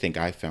I think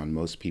I found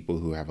most people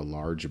who have a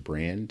large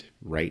brand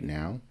right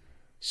now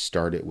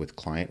start it with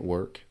client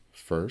work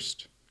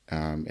first.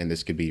 And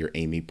this could be your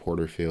Amy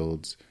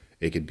Porterfields.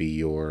 It could be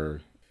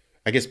your,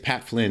 I guess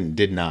Pat Flynn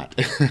did not.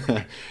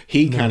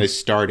 He No. kind of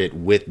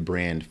started with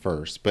brand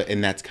first,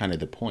 and that's kind of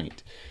the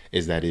point,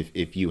 is that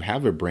if you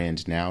have a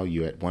brand now,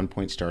 you at one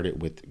point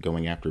started with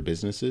going after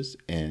businesses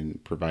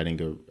and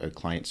providing a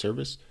client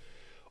service,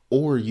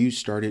 or you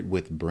started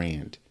with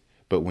brand.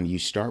 But when you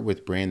start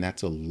with brand,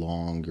 that's a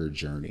longer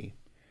journey.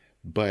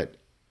 But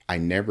I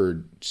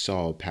never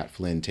saw Pat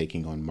Flynn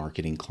taking on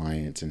marketing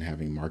clients and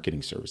having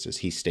marketing services.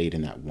 He stayed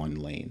in that one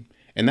lane.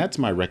 And that's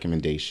my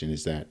recommendation,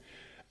 is that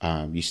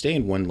you stay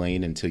in one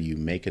lane until you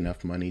make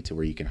enough money to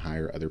where you can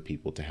hire other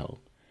people to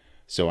help.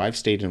 So I've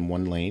stayed in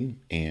one lane,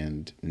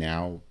 and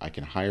now I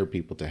can hire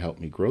people to help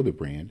me grow the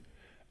brand.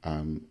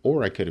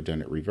 Or I could have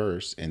done it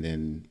reverse and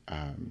then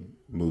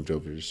moved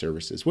over to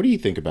services. What do you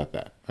think about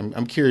that?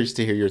 I'm curious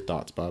to hear your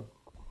thoughts, Bob.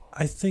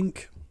 I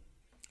think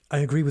I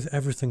agree with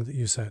everything that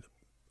you said,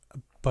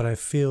 but I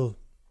feel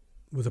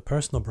with a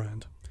personal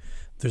brand,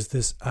 there's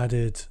this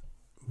added,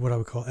 what I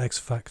would call X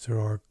factor,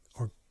 or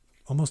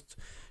almost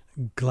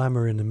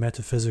glamour in the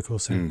metaphysical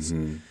sense,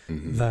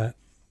 that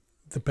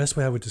the best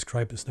way I would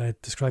describe this, and I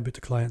describe it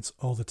to clients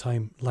all the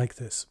time like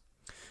this,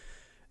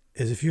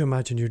 is if you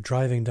imagine you're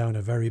driving down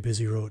a very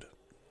busy road,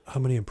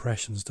 how many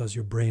impressions does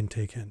your brain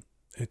take in?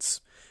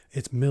 It's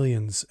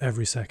millions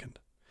every second.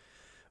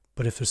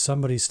 But if there's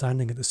somebody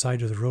standing at the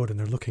side of the road and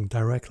they're looking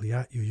directly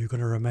at you, you're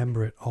going to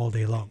remember it all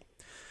day long.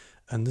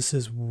 And this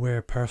is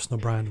where personal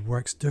brand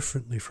works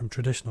differently from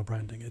traditional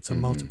branding. It's a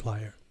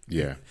multiplier.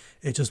 Yeah.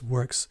 It just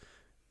works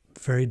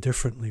very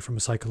differently from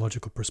a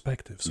psychological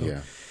perspective.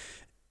 So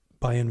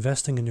by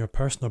investing in your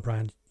personal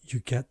brand, you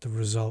get the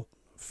result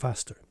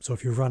faster. So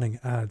if you're running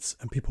ads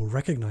and people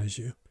recognize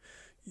you,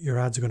 your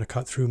ads are going to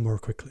cut through more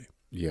quickly.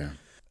 Yeah.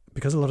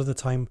 Because a lot of the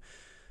time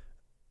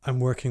I'm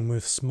working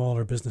with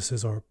smaller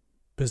businesses or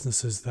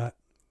businesses that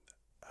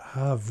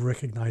have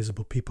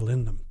recognizable people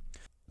in them.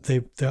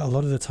 They a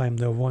lot of the time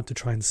they'll want to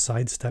try and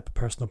sidestep a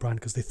personal brand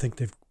because they think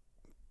they've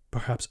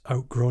perhaps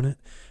outgrown it,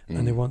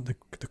 and they want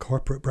the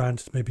corporate brand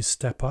to maybe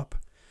step up.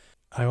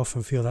 I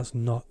often feel that's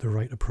not the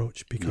right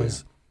approach,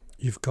 because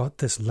you've got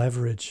this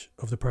leverage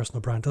of the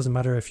personal brand. Doesn't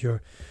matter if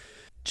you're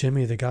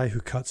Jimmy, the guy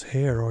who cuts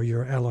hair, or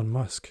you're Elon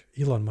Musk.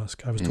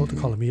 I was told to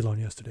call him Elon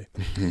yesterday.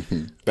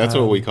 That's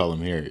what we call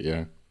him here.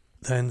 Yeah.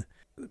 Then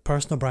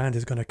personal brand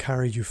is going to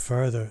carry you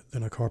further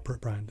than a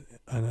corporate brand.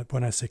 And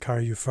when I say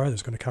carry you further,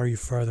 it's going to carry you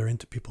further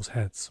into people's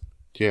heads.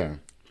 Yeah.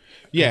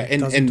 Yeah.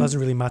 And it doesn't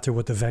really matter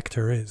what the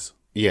vector is.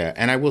 Yeah.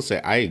 And I will say,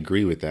 I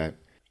agree with that.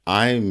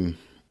 I'm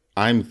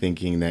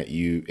thinking that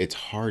it's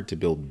hard to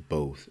build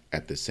both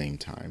at the same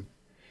time.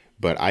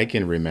 But I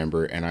can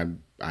remember, and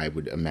I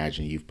would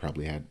imagine you've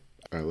probably had,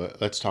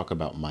 let's talk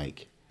about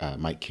Mike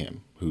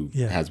Kim, who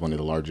has one of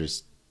the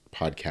largest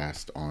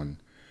podcasts on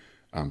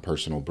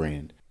personal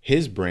brand.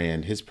 His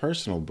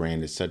personal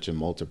brand is such a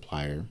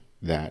multiplier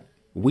that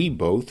we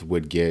both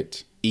would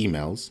get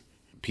emails,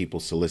 people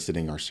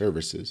soliciting our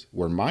services,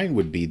 where mine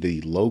would be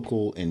the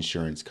local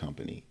insurance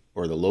company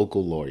or the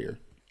local lawyer.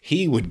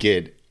 He would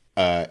get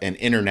an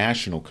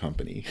international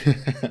company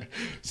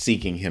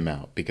seeking him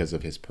out because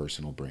of his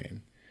personal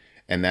brand.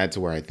 And that's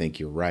where I think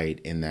you're right,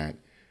 in that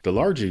the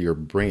larger your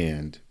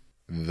brand,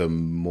 the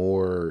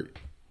more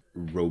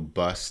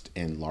robust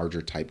and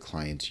larger type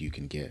clients you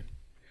can get.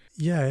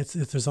 Yeah,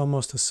 there's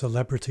almost a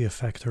celebrity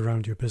effect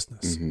around your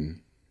business.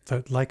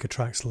 That like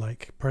attracts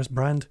like. Personal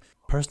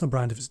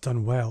brand, if it's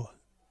done well,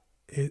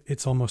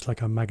 it's almost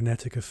like a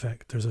magnetic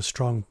effect. There's a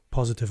strong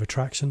positive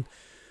attraction.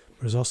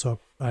 There's also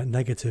a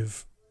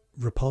negative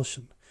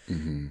repulsion.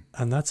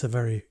 And that's a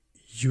very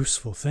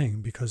useful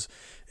thing, because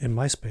in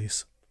my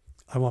space,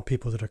 I want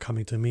people that are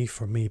coming to me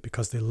for me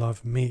because they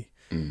love me,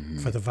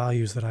 for the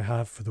values that I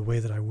have, for the way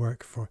that I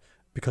work,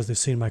 because they've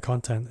seen my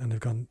content and they've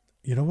gone,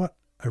 you know what,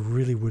 I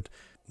really would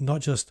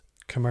not just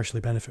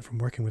commercially benefit from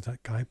working with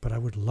that guy, but I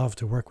would love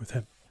to work with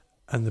him.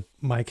 And the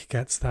Mike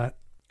gets that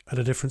at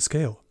a different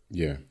scale.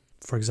 Yeah.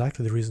 For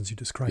exactly the reasons you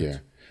described. Yeah.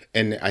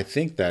 And I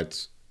think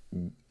that's,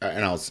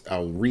 and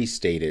I'll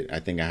restate it. I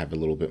think I have a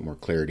little bit more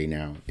clarity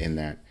now, in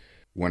that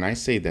when I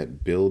say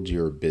that build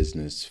your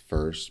business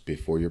first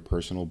before your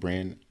personal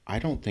brand, I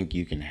don't think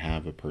you can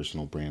have a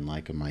personal brand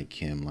like a Mike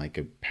Kim, like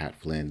a Pat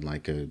Flynn,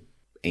 like a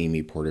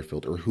Amy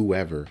Porterfield, or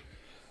whoever,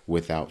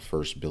 without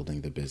first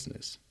building the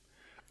business,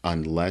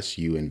 unless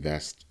you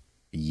invest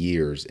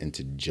years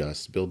into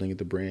just building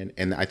the brand.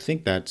 And I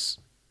think that's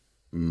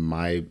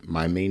my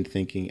main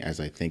thinking as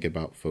I think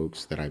about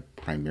folks that I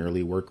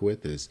primarily work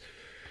with, is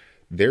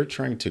they're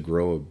trying to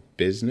grow a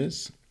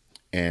business.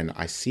 And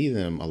I see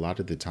them a lot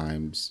of the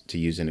times, to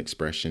use an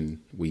expression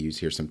we use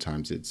here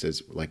sometimes, it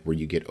says like where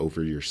you get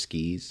over your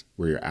skis,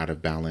 where you're out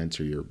of balance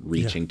or you're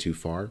reaching too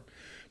far,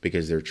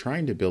 because they're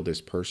trying to build this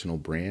personal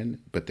brand,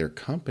 but their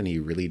company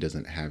really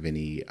doesn't have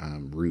any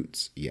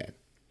roots yet.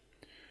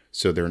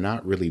 So they're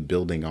not really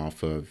building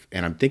off of,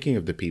 and I'm thinking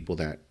of the people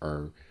that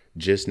are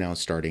just now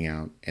starting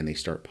out and they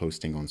start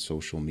posting on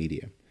social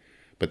media,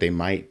 but they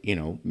might,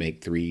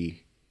 make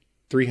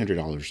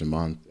 $300 a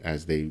month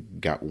as they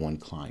got one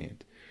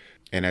client.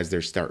 And as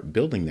they start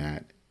building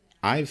that,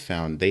 I've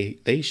found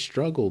they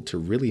struggle to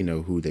really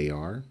know who they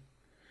are.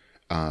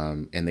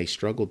 And they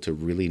struggle to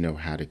really know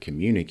how to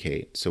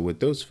communicate. So with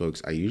those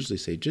folks, I usually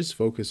say just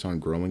focus on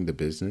growing the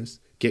business,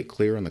 get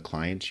clear on the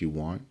clients you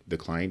want, the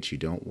clients you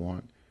don't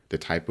want, the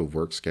type of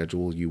work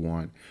schedule you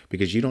want,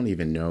 because you don't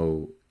even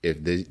know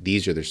if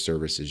these are the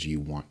services you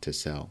want to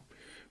sell.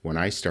 When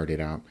I started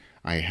out,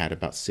 I had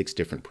about 6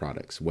 different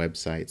products: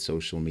 website,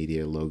 social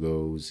media,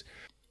 logos,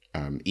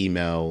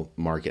 email,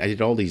 market. I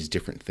did all these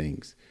different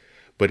things,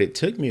 but it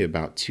took me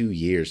about 2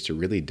 years to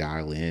really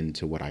dial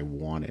into what I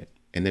wanted.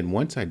 And then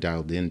once I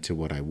dialed into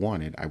what I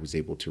wanted, I was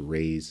able to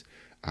raise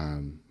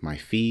my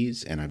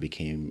fees, and I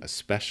became a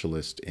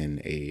specialist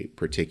in a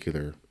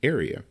particular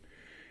area.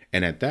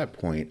 And at that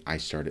point, I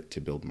started to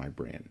build my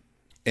brand.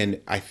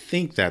 And I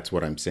think that's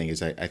what I'm saying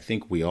is I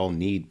think we all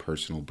need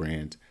personal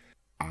brands.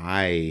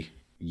 I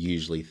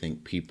usually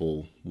think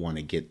people want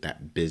to get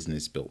that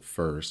business built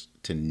first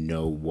to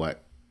know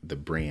what the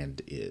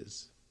brand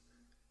is.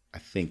 I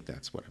think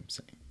that's what I'm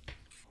saying.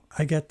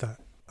 I get that.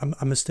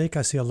 A mistake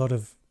I see a lot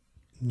of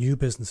new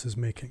businesses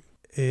making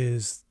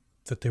is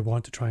that they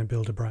want to try and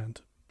build a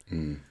brand,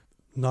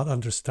 not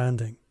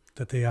understanding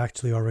that they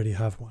actually already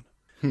have one.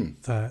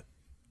 That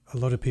a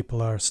lot of people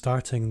are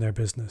starting their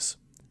business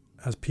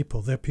as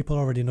people. People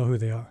already know who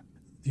they are.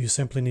 You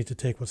simply need to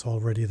take what's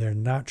already there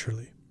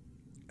naturally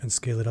and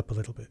scale it up a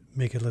little bit,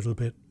 make it a little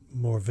bit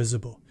more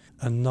visible,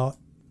 and not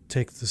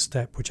take the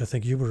step, which I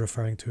think you were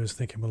referring to as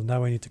thinking, well,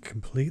 now I need to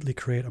completely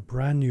create a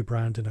brand new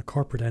brand in a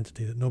corporate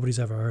entity that nobody's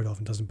ever heard of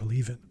and doesn't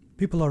believe in.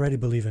 People already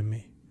believe in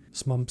me.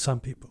 Some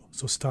people.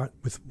 So start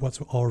with what's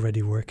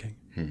already working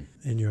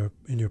in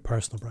your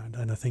personal brand,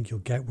 and I think you'll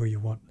get where you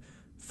want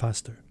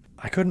faster.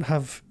 I couldn't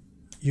have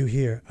you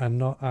here and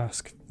not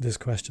ask this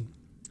question,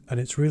 and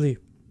it's really,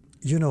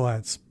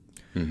 ads.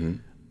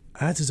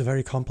 Ads is a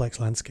very complex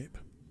landscape,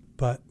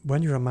 but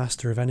when you're a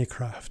master of any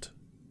craft,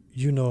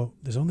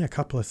 there's only a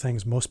couple of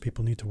things most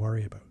people need to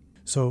worry about.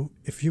 So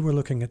if you were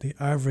looking at the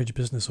average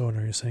business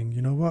owner, you're saying,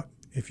 you know what?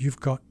 If you've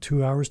got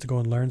 2 hours to go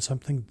and learn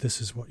something,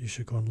 this is what you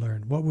should go and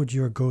learn. What would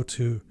your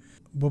go-to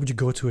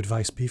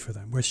advice be for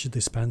them? Where should they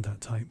spend that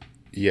time?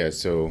 Yeah,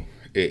 so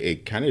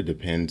it kind of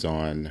depends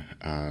on,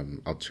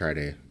 I'll try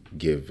to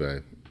give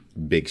a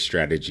big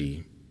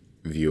strategy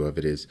view of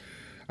it is,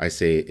 I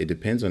say it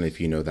depends on if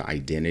you know the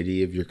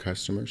identity of your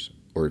customers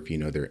or if you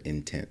know their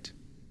intent.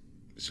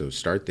 So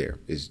start there.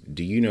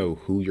 Do you know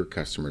who your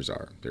customers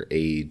are, their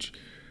age,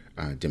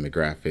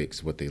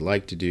 demographics, what they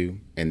like to do?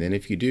 And then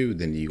if you do,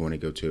 then you want to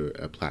go to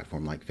a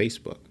platform like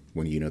Facebook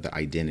when you know the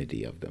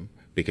identity of them,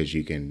 because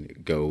you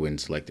can go and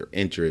select their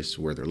interests,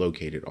 where they're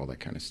located, all that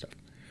kind of stuff.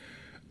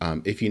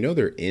 If you know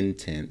their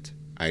intent,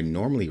 I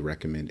normally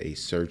recommend a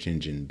search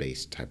engine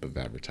based type of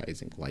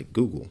advertising like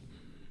Google.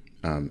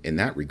 In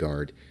that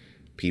regard,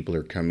 people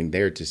are coming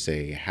there to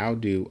say, how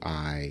do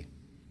I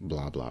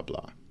blah, blah,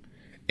 blah.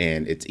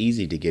 And it's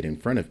easy to get in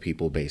front of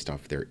people based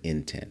off their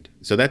intent.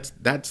 So that's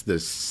the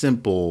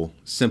simple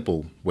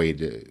way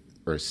to,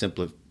 or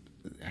simplistic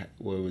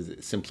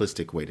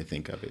way to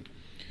think of it.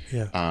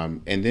 Yeah.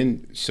 And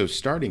then, so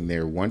starting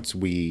there, once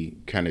we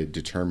kind of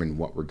determine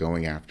what we're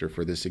going after,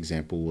 for this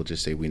example, we'll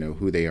just say we know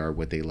who they are,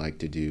 what they like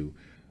to do,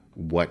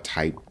 what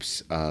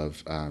types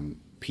of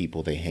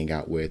people they hang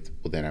out with.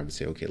 Well, then I would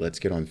say, okay, let's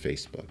get on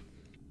Facebook.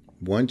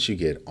 Once you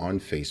get on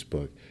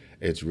Facebook,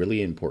 it's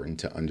really important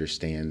to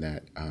understand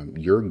that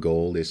your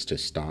goal is to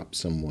stop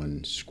someone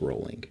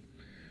scrolling.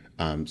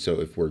 So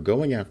if we're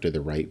going after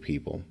the right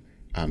people,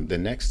 the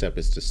next step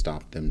is to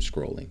stop them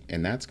scrolling.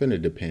 And that's going to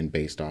depend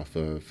based off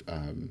of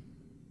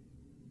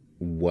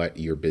what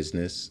your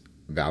business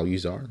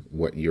values are,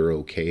 what you're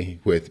okay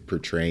with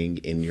portraying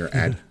in your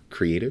ad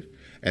creative.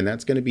 And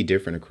that's going to be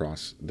different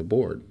across the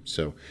board.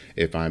 So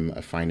if I'm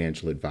a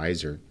financial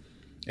advisor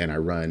and I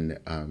run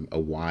a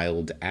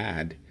wild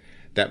ad,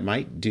 that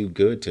might do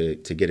good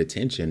to get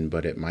attention,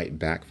 but it might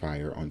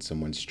backfire on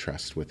someone's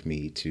trust with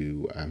me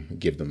to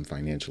give them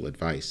financial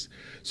advice.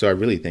 So I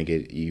really think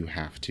you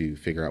have to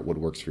figure out what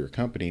works for your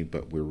company,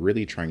 but we're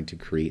really trying to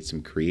create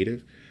some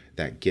creative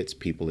that gets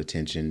people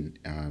attention.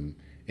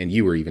 And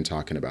you were even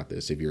talking about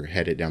this. If you're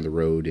headed down the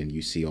road and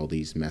you see all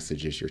these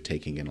messages, you're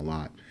taking in a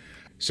lot.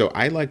 So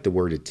I like the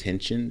word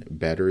attention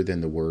better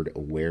than the word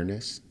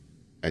awareness.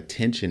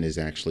 Attention is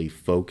actually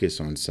focus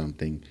on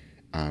something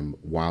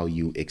while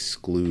you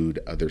exclude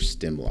other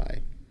stimuli.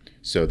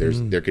 So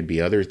there could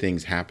be other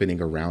things happening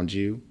around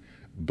you,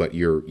 but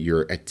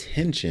your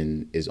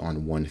attention is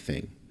on one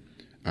thing.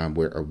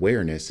 Where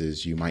awareness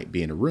is, you might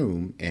be in a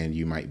room and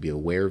you might be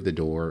aware of the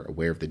door,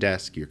 aware of the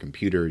desk, your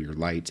computer, your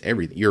lights,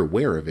 everything. You're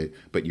aware of it,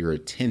 but your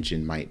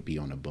attention might be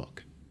on a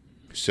book.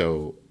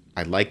 So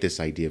I like this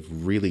idea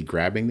of really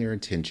grabbing their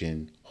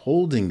attention,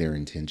 holding their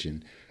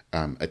attention,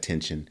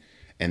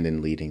 and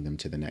then leading them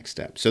to the next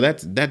step. So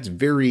that's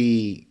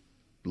very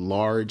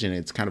large, and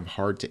it's kind of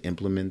hard to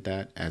implement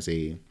that as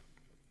a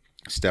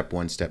step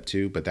 1, step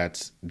 2, but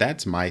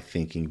that's my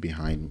thinking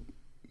behind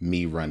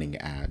me running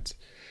ads.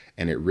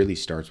 And it really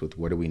starts with,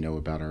 what do we know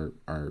about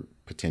our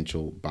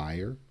potential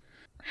buyer?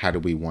 How do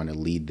we want to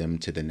lead them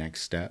to the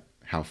next step?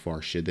 how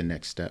far should the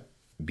next step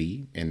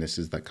be? And this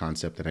is the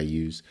concept that I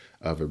use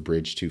of a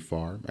bridge too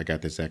far. I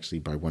got this actually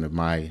by one of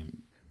my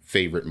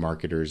favorite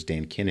marketers,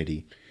 Dan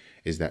Kennedy,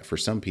 is that for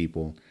some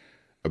people,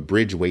 a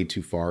bridge way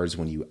too far is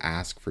when you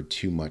ask for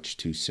too much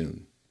too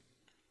soon.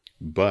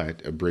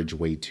 But a bridge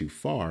way too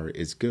far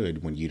is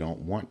good when you don't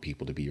want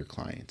people to be your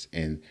clients.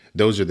 And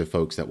those are the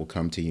folks that will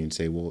come to you and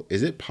say, well,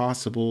 is it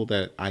possible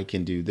that I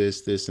can do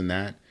this, this, and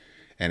that?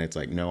 And it's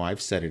like, no,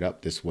 I've set it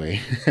up this way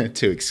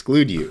to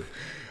exclude you.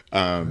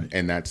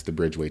 And that's the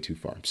bridge way too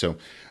far. So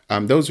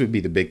those would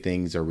be the big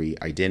things. Are we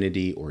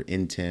identity or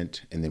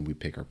intent? And then we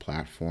pick our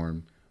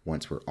platform.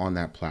 Once we're on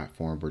that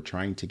platform, we're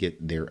trying to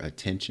get their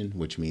attention,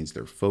 which means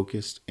they're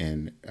focused,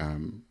 and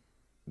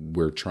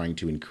we're trying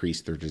to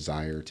increase their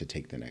desire to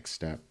take the next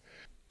step.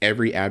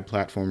 Every ad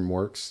platform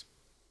works.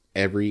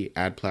 Every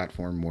ad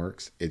platform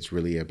works. It's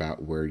really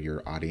about where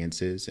your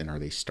audience is and are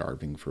they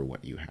starving for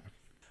what you have.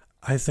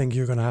 I think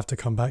you're going to have to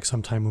come back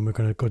sometime when we're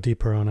going to go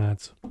deeper on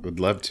ads. Would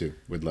love to.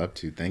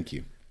 Thank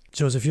you.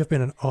 Joseph, you've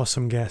been an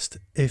awesome guest.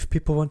 If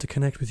people want to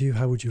connect with you,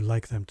 how would you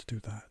like them to do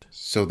that?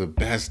 So the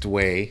best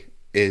way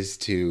is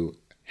to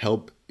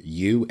help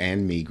you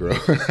and me grow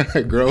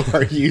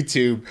our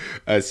YouTube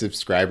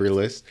subscriber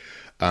list.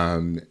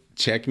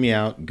 Check me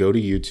out. Go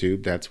to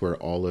YouTube. That's where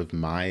all of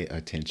my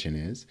attention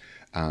is.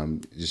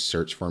 Just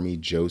search for me,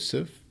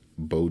 Joseph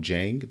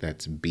Bojang.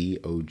 That's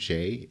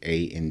Bojang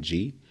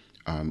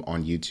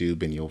on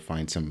YouTube, and you'll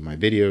find some of my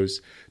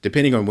videos.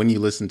 Depending on when you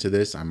listen to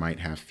this, I might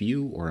have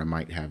few or I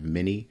might have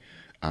many.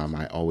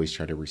 I always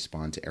try to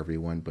respond to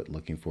everyone, but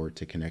looking forward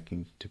to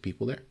connecting to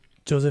people there.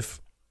 Joseph,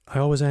 I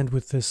always end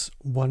with this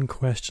one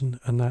question,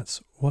 and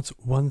that's, what's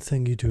one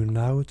thing you do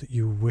now that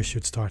you wish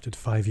you'd started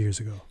 5 years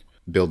ago?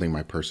 Building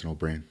my personal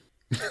brand.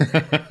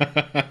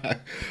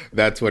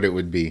 That's what it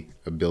would be,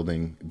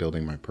 building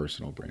my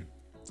personal brand.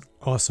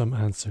 Awesome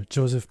answer.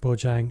 Joseph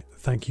Bojang,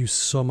 thank you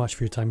so much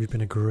for your time. You've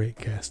been a great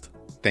guest.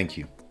 Thank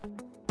you.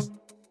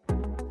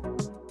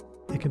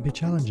 It can be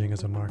challenging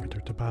as a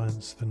marketer to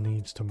balance the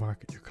needs to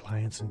market your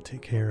clients and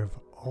take care of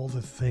all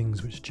the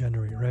things which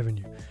generate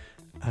revenue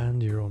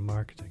and your own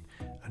marketing.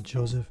 And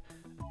Joseph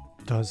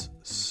does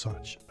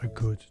such a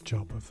good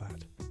job of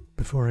that.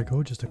 Before I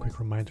go, just a quick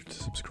reminder to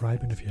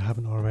subscribe, and if you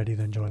haven't already,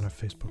 then join our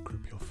Facebook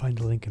group. You'll find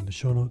a link in the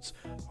show notes,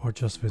 or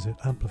just visit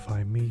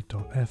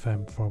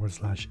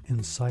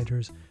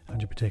amplifyme.fm/insiders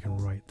and you'll be taken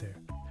right there.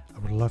 I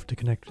would love to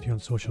connect with you on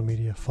social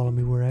media. Follow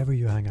me wherever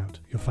you hang out.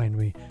 You'll find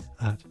me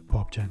at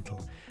Bob Gentle.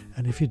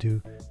 And if you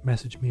do,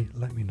 message me,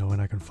 let me know,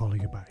 and I can follow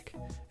you back.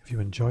 If you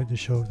enjoyed the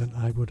show, then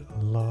I would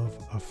love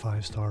a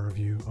 5-star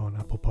review on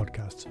Apple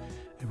Podcasts.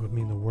 It would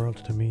mean the world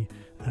to me,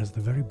 and is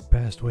the very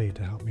best way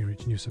to help me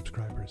reach new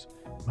subscribers.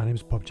 My name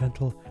is Bob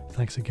Gentle.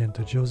 Thanks again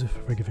to Joseph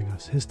for giving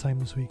us his time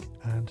this week,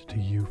 and to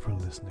you for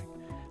listening.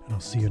 And I'll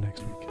see you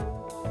next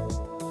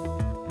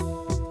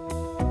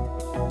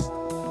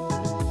week.